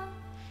wrong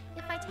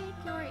if I take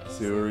your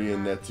Sayori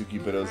and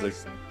Natsuki, but I was like,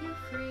 set you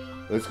free?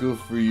 let's go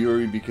for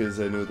Yuri because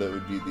I know that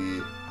would be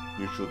the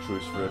mutual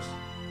choice for us.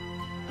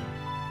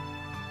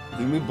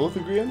 Didn't we both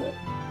agree on that?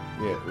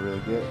 Yeah, we're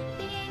like, yeah.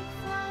 The ink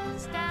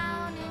flows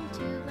down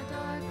into a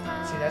dark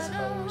See, that's the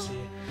part where we puddle. see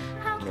it.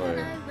 How can Right.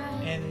 I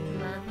write In-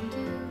 love into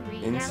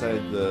reality?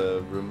 Inside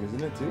the room,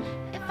 isn't it too?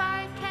 If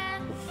I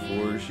can't Before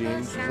hear she the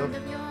hangs sound herself?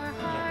 of your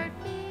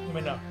heartbeat, I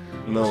mean, no.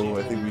 No,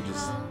 I think we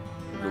just love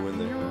go in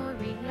there. your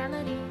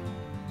reality.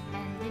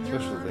 And in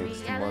Special your thanks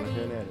to reality,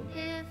 Monika and Adam.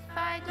 if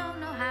I don't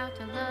know how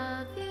to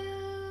love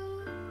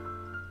you,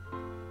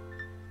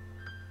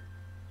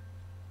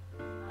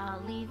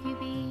 I'll leave you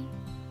be.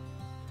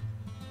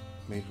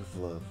 Made with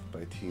Love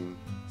by Team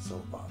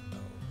Sobato.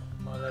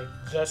 More like,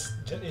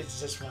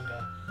 it's just one guy.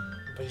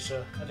 I'm pretty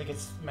sure. I think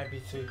might be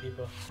 3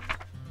 people.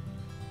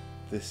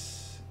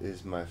 This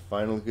is my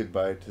final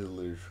goodbye to the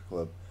Literature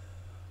Club.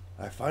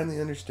 I finally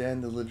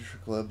understand the Literature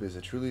Club is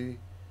truly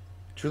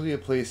a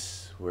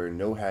place where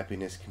no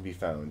happiness can be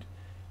found.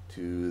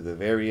 To the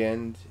very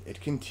end,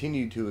 it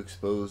continued to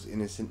expose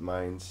innocent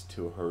minds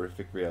to a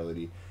horrific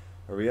reality,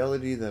 a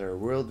reality that our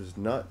world is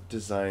not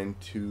designed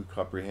to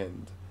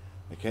comprehend.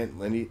 I can't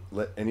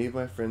let any of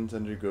my friends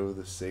undergo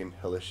the same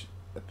hellish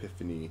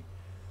epiphany.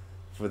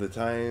 For the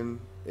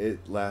time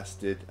it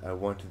lasted, I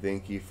want to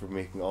thank you for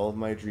making all of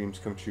my dreams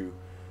come true,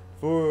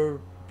 for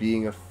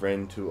being a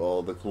friend to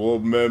all the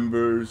club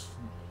members.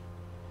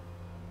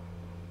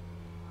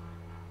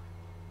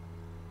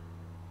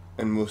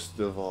 And most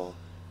of all,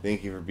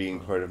 thank you for being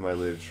part of my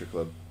literature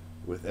club.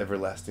 With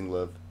everlasting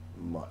love,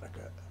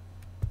 Monika.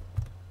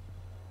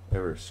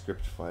 Ever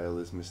script file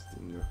is missed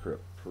in your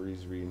corrupt.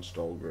 Please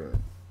reinstall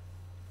Graham.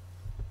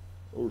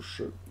 Oh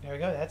shit. There we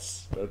go.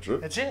 That's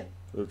it. That's it.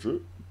 That's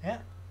it. Yeah.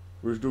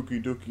 Where's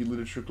Doki Doki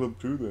Literature Club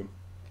 2 then?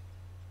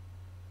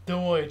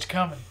 Don't worry, it's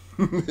coming.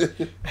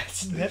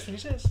 That's what he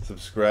says.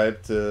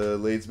 Subscribe to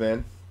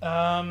Laidesman.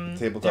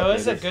 Tabletop there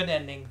was a Gators. good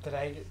ending that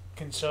I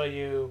can show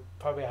you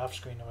probably off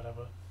screen or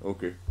whatever.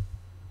 Okay.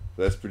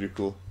 That's pretty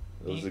cool.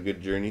 That was a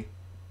good journey.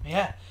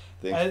 Yeah.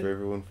 Thanks for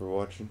everyone for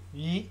watching.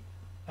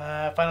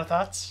 Final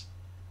thoughts?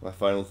 My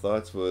final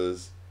thoughts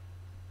was,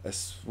 I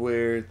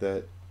swear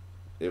that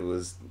it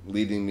was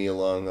leading me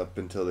along up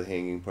until the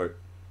hanging part.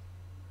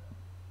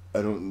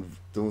 I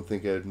don't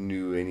think I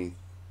knew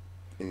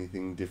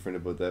anything different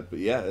about that, but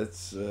yeah,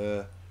 it's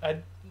there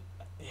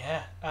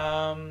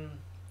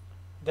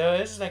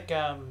is like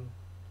the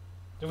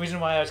reason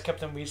why I was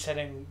kept on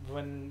resetting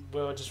when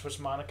we were just with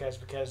Monika is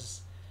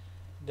because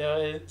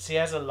she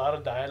has a lot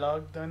of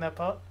dialogue during that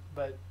part,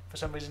 but for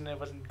some reason it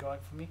wasn't going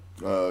for me.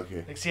 Oh,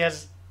 okay. Like she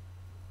has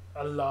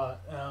a lot.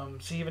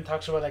 She even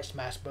talks about like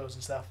Smash Bros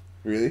and stuff.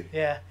 Really?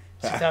 Yeah.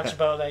 She talks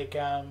about like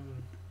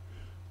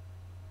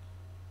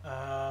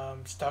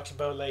she talks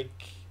about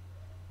like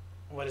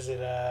what is it?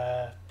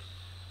 That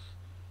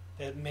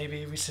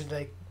maybe we should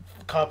like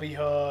copy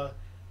her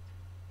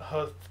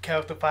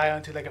character file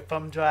onto like a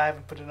thumb drive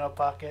and put it in our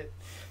pocket,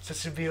 so it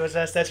should be with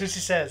us. That's what she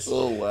says.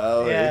 Oh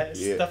wow! Yeah,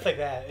 stuff like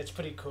that. It's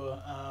pretty cool.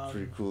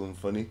 Pretty cool and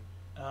funny.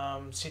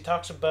 She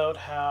talks about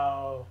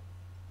how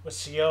with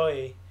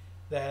Shioi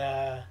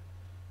that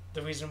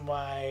the reason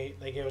why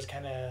like it was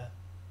kind of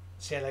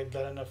she had like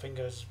blood on her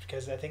fingers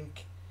because I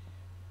think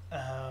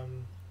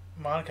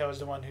Monika was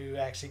the one who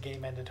actually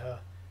game ended her,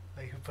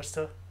 like who pushed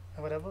her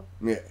or whatever.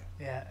 Yeah.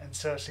 Yeah, and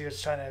so she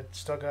was trying to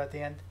stalk her at the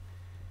end,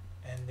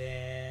 and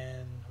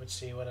then let's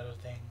see what other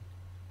thing.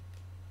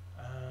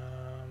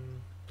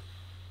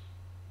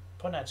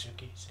 Poor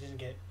Natsuki, she didn't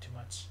get too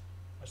much.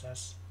 Was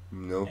us.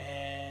 No.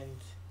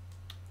 And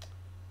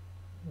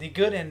the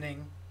good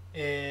ending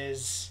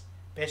is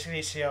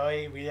basically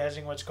Shioi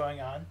realizing what's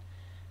going on,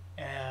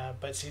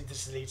 but she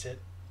just deletes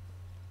it.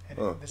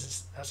 And this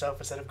is herself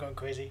instead of going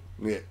crazy.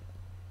 Yeah.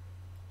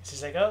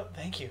 She's like, oh,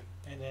 thank you.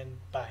 And then,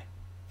 bye.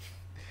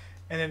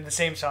 And then the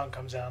same song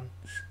comes on.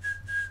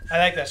 I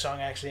like that song,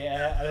 actually.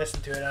 I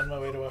listen to it on my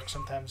way to work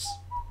sometimes.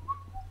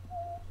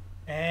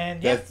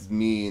 And, yeah. That's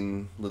me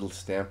and Little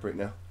Stamp right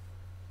now.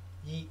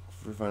 Yeet.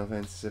 For Final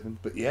Fantasy VII.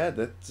 But yeah,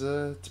 that's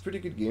it's a pretty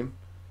good game.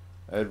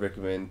 I'd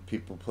recommend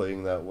people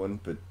playing that one,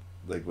 but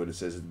like what it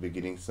says at the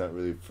beginning, it's not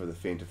really for the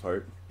faint of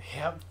heart.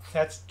 Yep,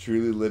 that's...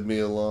 Truly led me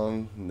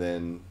along, and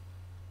then...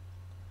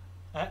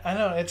 I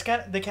know, it's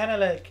kind of, they kind of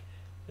like...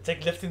 It's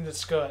like lifting the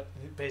skirt,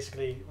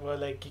 basically, where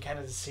like you kind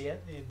of see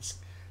it. It's,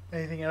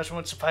 anything else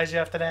won't surprise you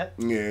after that?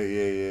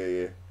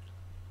 Yeah.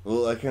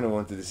 Well, I kind of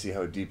wanted to see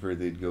how deeper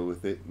they'd go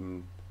with it,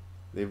 and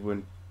they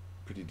went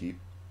pretty deep.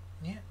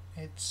 Yeah,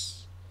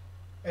 it's...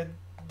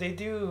 they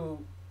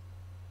do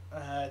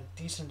a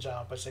decent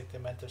job with like the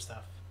mental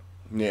stuff.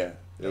 Yeah,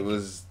 it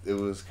was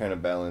kind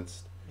of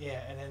balanced.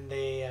 Yeah, and then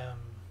they...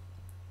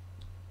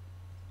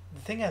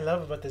 the thing I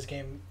love about this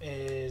game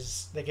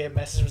is they get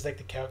messages with like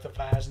the character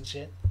files and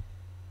shit.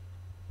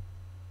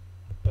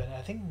 But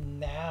I think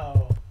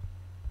now...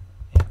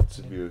 Yeah,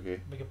 should be okay.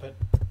 We can put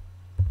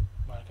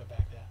Monika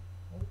back there.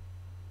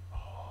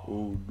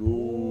 Oh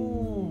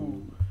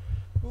no!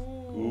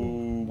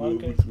 Ooh.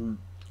 Monika.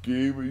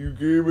 You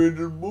game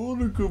ended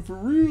Monika for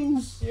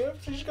reals. Yep,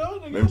 she's gone,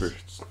 I guess. Remember,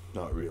 it's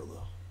not real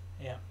though.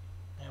 Yeah.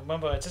 And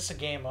remember, it's just a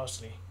game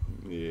mostly.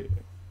 Yeah.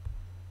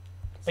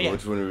 But So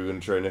which one are we going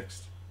to try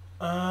next?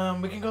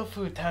 We can go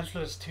through Time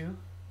Splitters 2.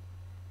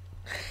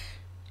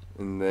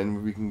 And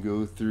then we can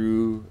go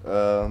through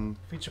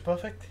Future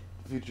Perfect.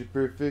 Future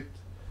Perfect.